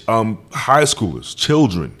 17 high schoolers,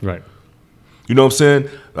 children. Right. You know what I'm saying?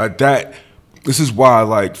 Like that. This is why,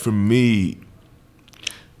 like, for me,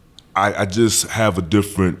 I just have a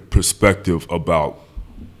different perspective about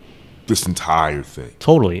this entire thing.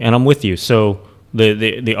 Totally, and I'm with you. So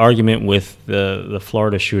the argument with the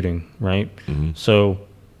Florida shooting, right? Mm-hmm. So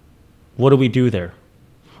what do we do there?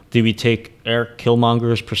 Do we take Eric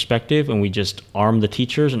Killmonger's perspective and we just arm the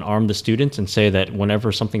teachers and arm the students and say that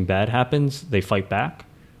whenever something bad happens, they fight back?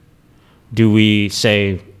 Do we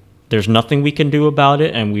say there's nothing we can do about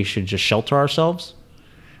it and we should just shelter ourselves?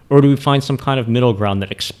 Or do we find some kind of middle ground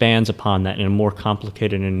that expands upon that in a more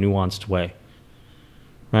complicated and nuanced way?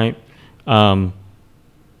 Right? I'm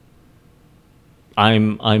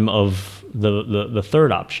of the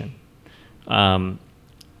third option. I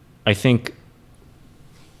think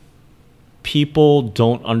people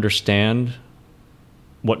don't understand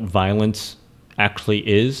what violence actually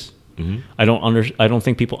is. Mm-hmm. I don't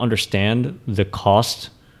think people understand the cost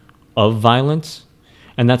of violence.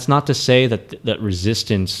 And that's not to say that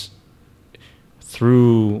resistance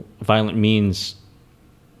through violent means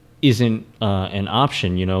isn't an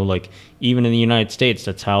option. You know, like even in the United States,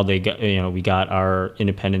 that's how they got. You know, we got our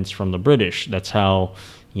independence from the British. That's how,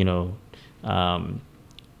 you know, a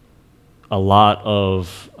lot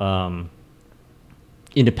of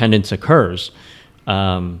independence occurs.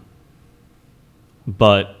 But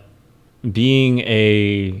being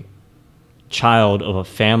a child of a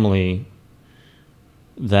family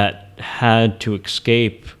that had to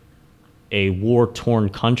escape a war-torn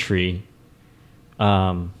country,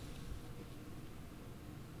 war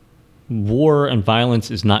and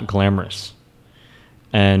violence is not glamorous.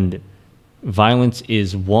 And violence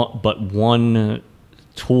is one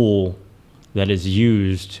tool that is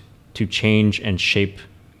used to change and shape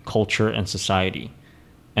culture and society.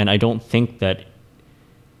 And I don't think that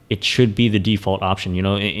it should be the default option. You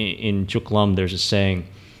know, in Juk Lum, there's a saying,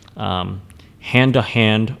 hand to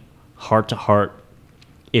hand, heart to heart.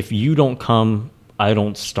 If you don't come, I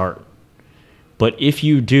don't start. But if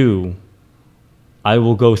you do, I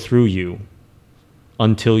will go through you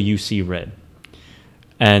until you see red.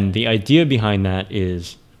 And the idea behind that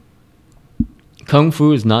is Kung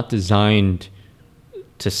Fu is not designed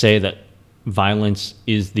to say that violence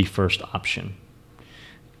is the first option.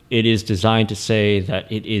 It is designed to say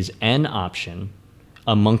that it is an option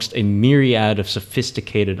amongst a myriad of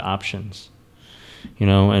sophisticated options.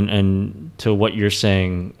 and to what you're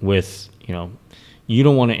saying with, you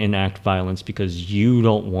don't want to enact violence because you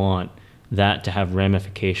don't want that to have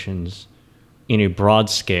ramifications in a broad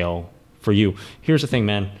scale for you. Here's the thing,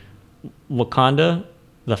 man. Wakanda,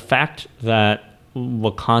 the fact that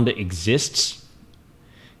Wakanda exists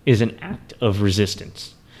is an act of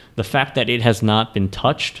resistance. The fact that it has not been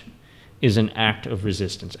touched is an act of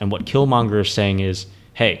resistance. And what Killmonger is saying is,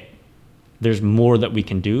 hey, there's more that we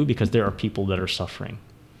can do because there are people that are suffering,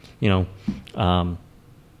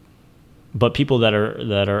 but people that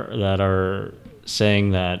are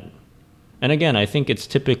saying that, and again, I think it's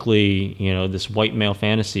typically, this white male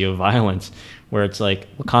fantasy of violence where it's like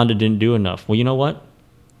Wakanda didn't do enough. Well, you know what?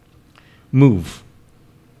 Move.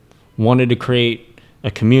 Wanted to create a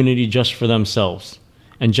community just for themselves.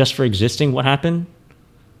 And just for existing, what happened?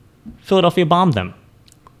 Philadelphia bombed them.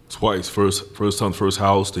 Twice. First time, first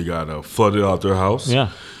house, they got flooded out their house.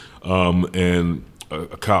 Yeah. And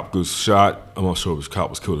a cop was shot. I'm not sure if the cop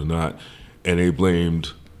was killed or not. And they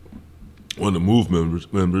blamed one of the MOVE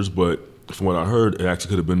members, but from what I heard, it actually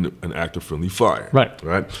could have been an act of friendly fire. Right.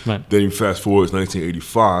 Then you fast forward to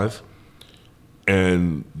 1985,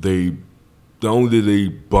 and not only did they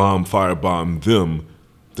firebomb them,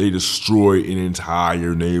 they destroyed an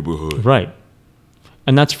entire neighborhood. Right.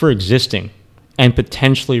 And that's for existing and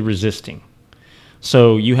potentially resisting.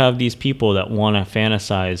 So you have these people that want to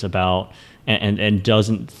fantasize about and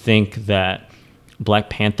doesn't think that Black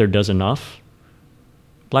Panther does enough.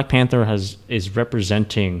 Black Panther is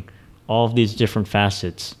representing all of these different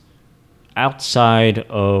facets outside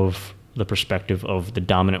of the perspective of the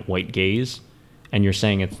dominant white gaze, and you're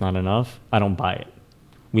saying it's not enough. I don't buy it.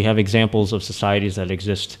 We have examples of societies that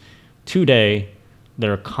exist today that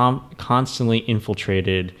are constantly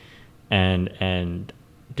infiltrated and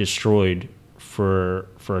destroyed for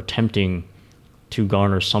attempting to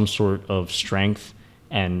garner some sort of strength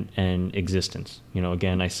and existence.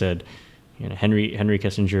 Again, I said, Henry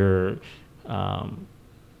Kissinger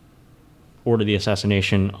ordered the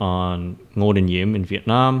assassination on Ngo Dinh Diem in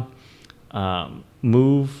Vietnam.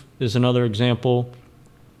 MOVE is another example.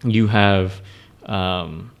 You have,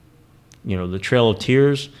 the Trail of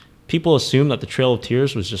Tears. People assume that the Trail of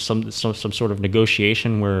Tears was just some sort of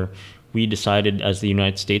negotiation where we decided as the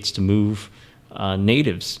United States to move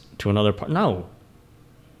natives to another part.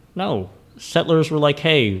 No. Settlers were like,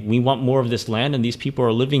 hey, we want more of this land and these people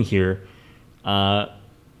are living here. Let's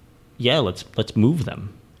move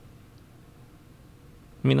them.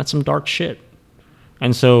 I mean, that's some dark shit.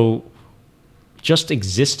 And so just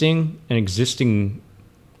existing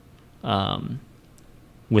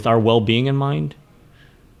with our well-being in mind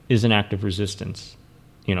is an act of resistance.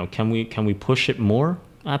 Can we push it more?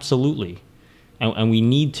 Absolutely. And we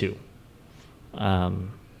need to.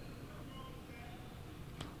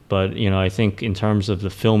 But, I think in terms of the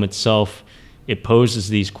film itself, it poses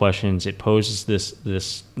these questions. It poses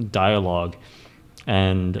this dialogue.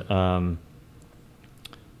 And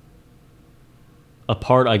a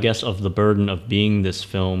part, I guess, of the burden of being this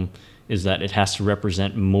film is that it has to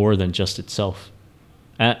represent more than just itself,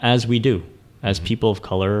 as we do, as people of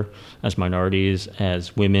color, as minorities,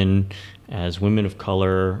 as women of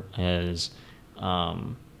color, as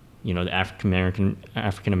the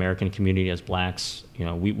African American community, as blacks.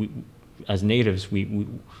 We as natives, we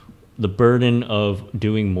the burden of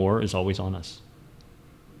doing more is always on us.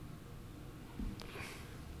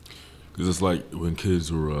 Because it's like when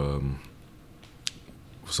kids were,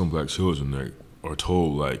 some black children that are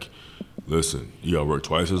told, like, listen, you gotta work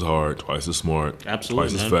twice as hard, twice as smart, absolutely,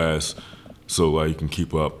 twice as fast, so like you can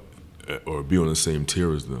keep up or be on the same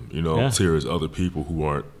tier as them, tier as other people who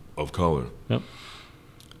aren't of color. Yep.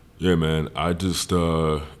 Yeah, man, I just,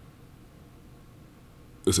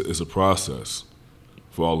 it's a process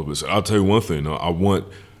for all of us. I'll tell you one thing, I want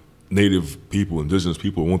Native people, indigenous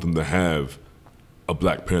people, I want them to have a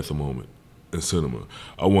Black Panther moment in cinema.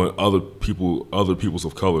 I want other peoples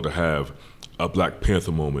of color to have a Black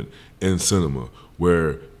Panther moment in cinema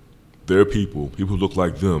where their people who look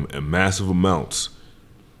like them in massive amounts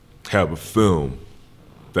have a film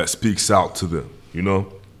that speaks out to them,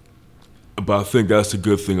 But I think that's the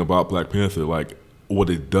good thing about Black Panther, like what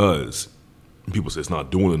it does. People say it's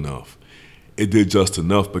not doing enough. It did just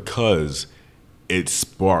enough because it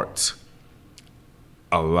sparked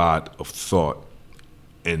a lot of thought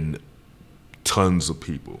in tons of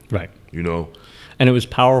people. Right. And it was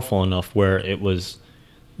powerful enough where it was,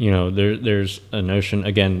 there's a notion,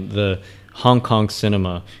 again, the Hong Kong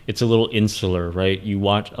cinema, it's a little insular, right?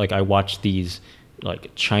 I watch these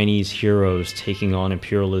like Chinese heroes taking on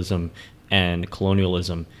imperialism and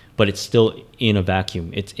colonialism, but it's still in a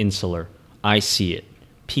vacuum. It's insular. I see it.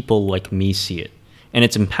 People like me see it. and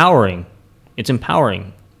it's empowering. It's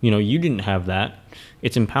empowering. You didn't have that.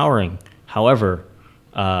 It's empowering. However,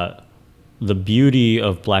 the beauty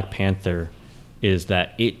of Black Panther is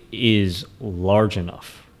that it is large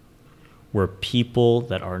enough where people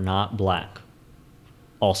that are not black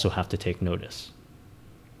also have to take notice.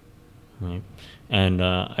 Right? And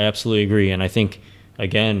I absolutely agree. And I think,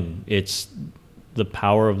 again, it's the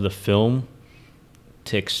power of the film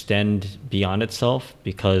to extend beyond itself,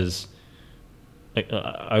 because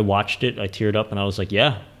I watched it, I teared up, and I was like,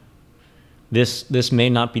 yeah, this may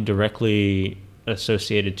not be directly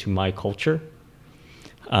associated to my culture,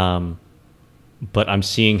 but I'm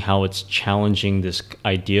seeing how it's challenging this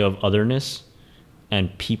idea of otherness,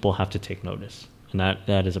 and people have to take notice. And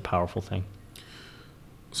that is a powerful thing.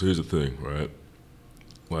 So here's the thing, right?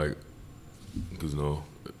 Like, because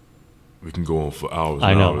we can go on for hours.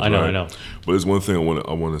 I know. But there's one thing I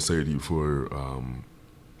want to say to you before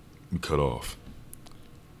we cut off,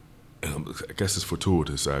 and I guess it's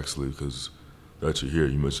fortuitous actually, because that you're here.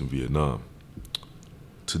 You mentioned Vietnam.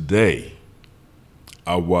 Today,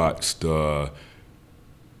 I watched. It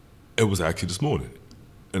was actually this morning,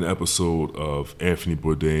 an episode of Anthony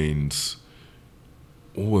Bourdain's.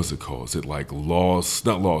 What was it called? Is it like Lost?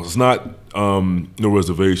 Not Lost. It's not No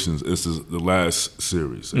Reservations. It's the last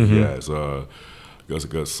series. And he has, I guess it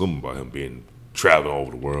got something about him being traveling all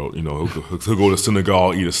over the world. He'll go to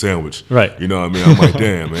Senegal, eat a sandwich. Right. You know what I mean? I'm like,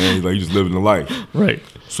 damn, man. He's just living the life. Right.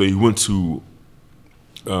 So he went to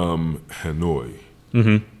Hanoi.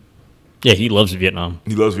 Mm-hmm. Yeah, he loves Vietnam.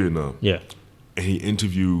 He loves Vietnam. Yeah. And he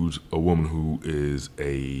interviewed a woman who is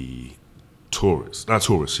a tourist. Not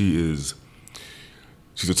tourist.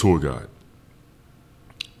 She's a tour guide.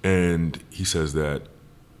 And he says that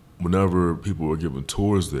whenever people are giving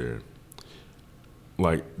tours there,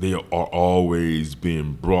 like, they are always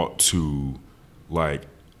being brought to, like,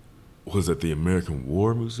 was that the American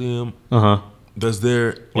War Museum? Uh-huh. That's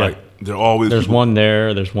there? Yeah. Like, they're always... There's one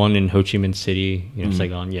there. There's one in Ho Chi Minh City,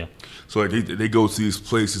 Saigon, yeah. So, like, they go to these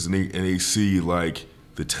places and they see, like,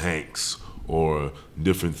 the tanks or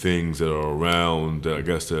different things that are around that I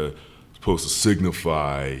guess they're supposed to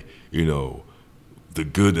signify, the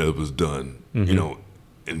good that was done, in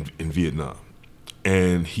Vietnam.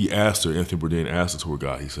 And he asked her, Anthony Bourdain asked the tour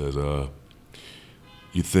guide, he says, you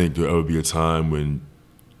think there'll ever be a time when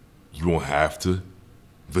you won't have to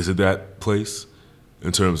visit that place,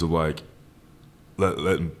 in terms of, like,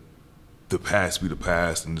 letting the past be the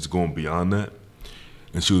past and just going beyond that?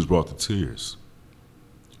 And she was brought to tears.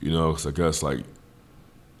 Because I guess, like,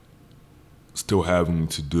 still having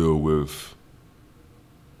to deal with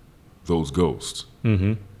those ghosts.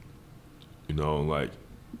 Mm-hmm. Like,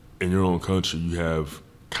 in your own country, you have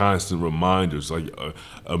constant reminders. Like,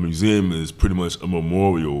 a museum is pretty much a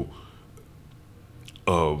memorial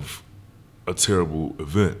of a terrible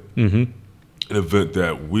event. Mm-hmm. An event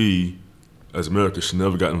that we, as America, should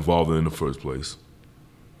never got involved in the first place.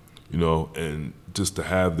 And just to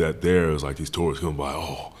have that there is like these tourists come by,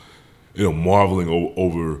 marveling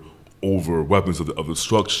over weapons of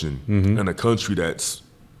destruction in a country that's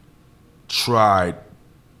tried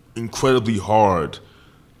incredibly hard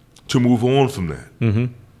to move on from that. Mm-hmm.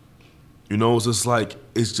 It's just like,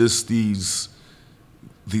 it's just these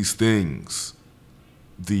things,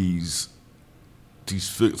 these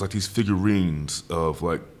figurines of,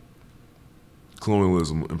 like,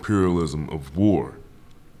 colonialism, imperialism, of war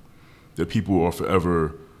that people are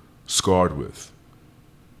forever scarred with.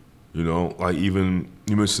 Like, even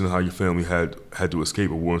you mentioned how your family had to escape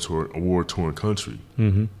a war-torn country.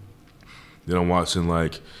 Mm-hmm. Then I'm watching,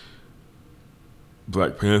 like,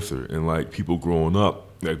 Black Panther, and, like, people growing up,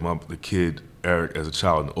 like the kid Eric as a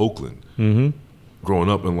child in Oakland, growing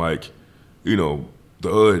up in, like, the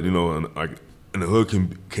hood, and, like, and the hood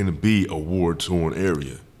can be a war-torn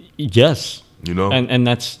area. Yes. And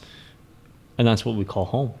that's what we call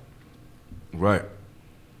home. Right.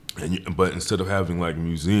 But instead of having, like, a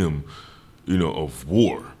museum, of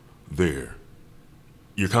war there,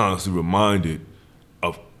 you're constantly reminded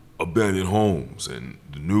of abandoned homes and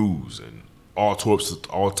the news and all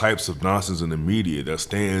types of nonsense in the media that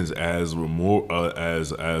stands as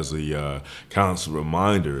a constant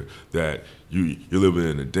reminder that you're living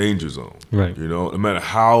in a danger zone. Right. No matter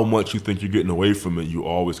how much you think you're getting away from it, you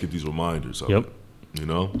always get these reminders of it.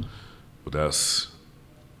 But that's...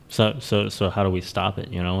 So how do we stop it?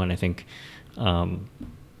 And I think,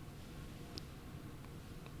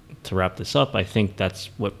 to wrap this up, I think that's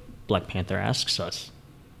what Black Panther asks us.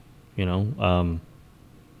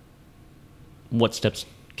 What steps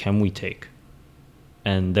can we take?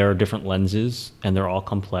 And there are different lenses, and they're all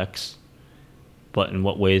complex. But in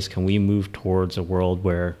what ways can we move towards a world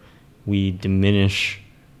where we diminish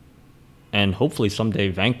and hopefully someday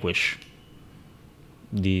vanquish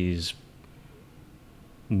these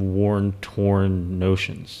worn, torn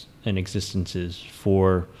notions and existences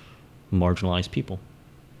for marginalized people.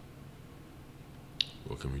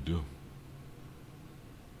 What can we do?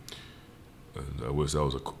 And I wish that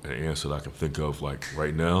was an answer that I can think of like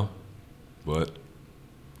right now, but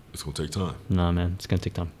it's going to take time. Nah, man, it's going to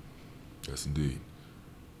take time. Yes, indeed.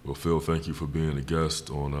 Well, Phil, thank you for being a guest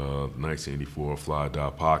on 1984 Fly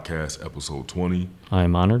Die Podcast, episode 20. I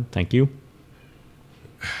am honored. Thank you.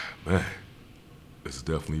 Man, this is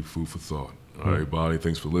definitely food for thought. All right, everybody,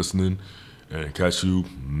 thanks for listening, and catch you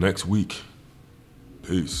next week.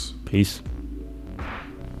 Peace. Peace.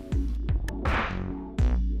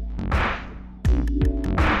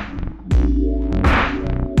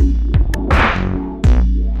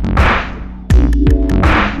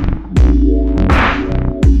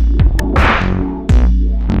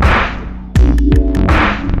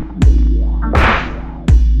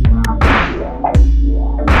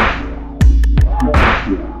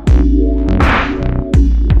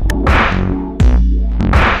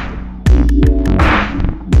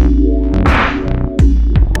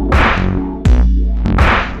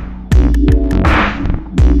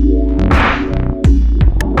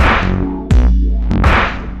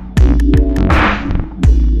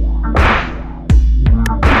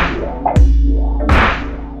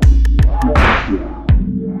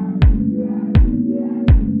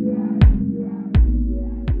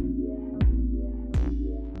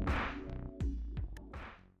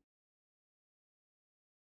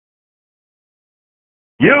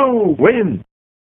 You win!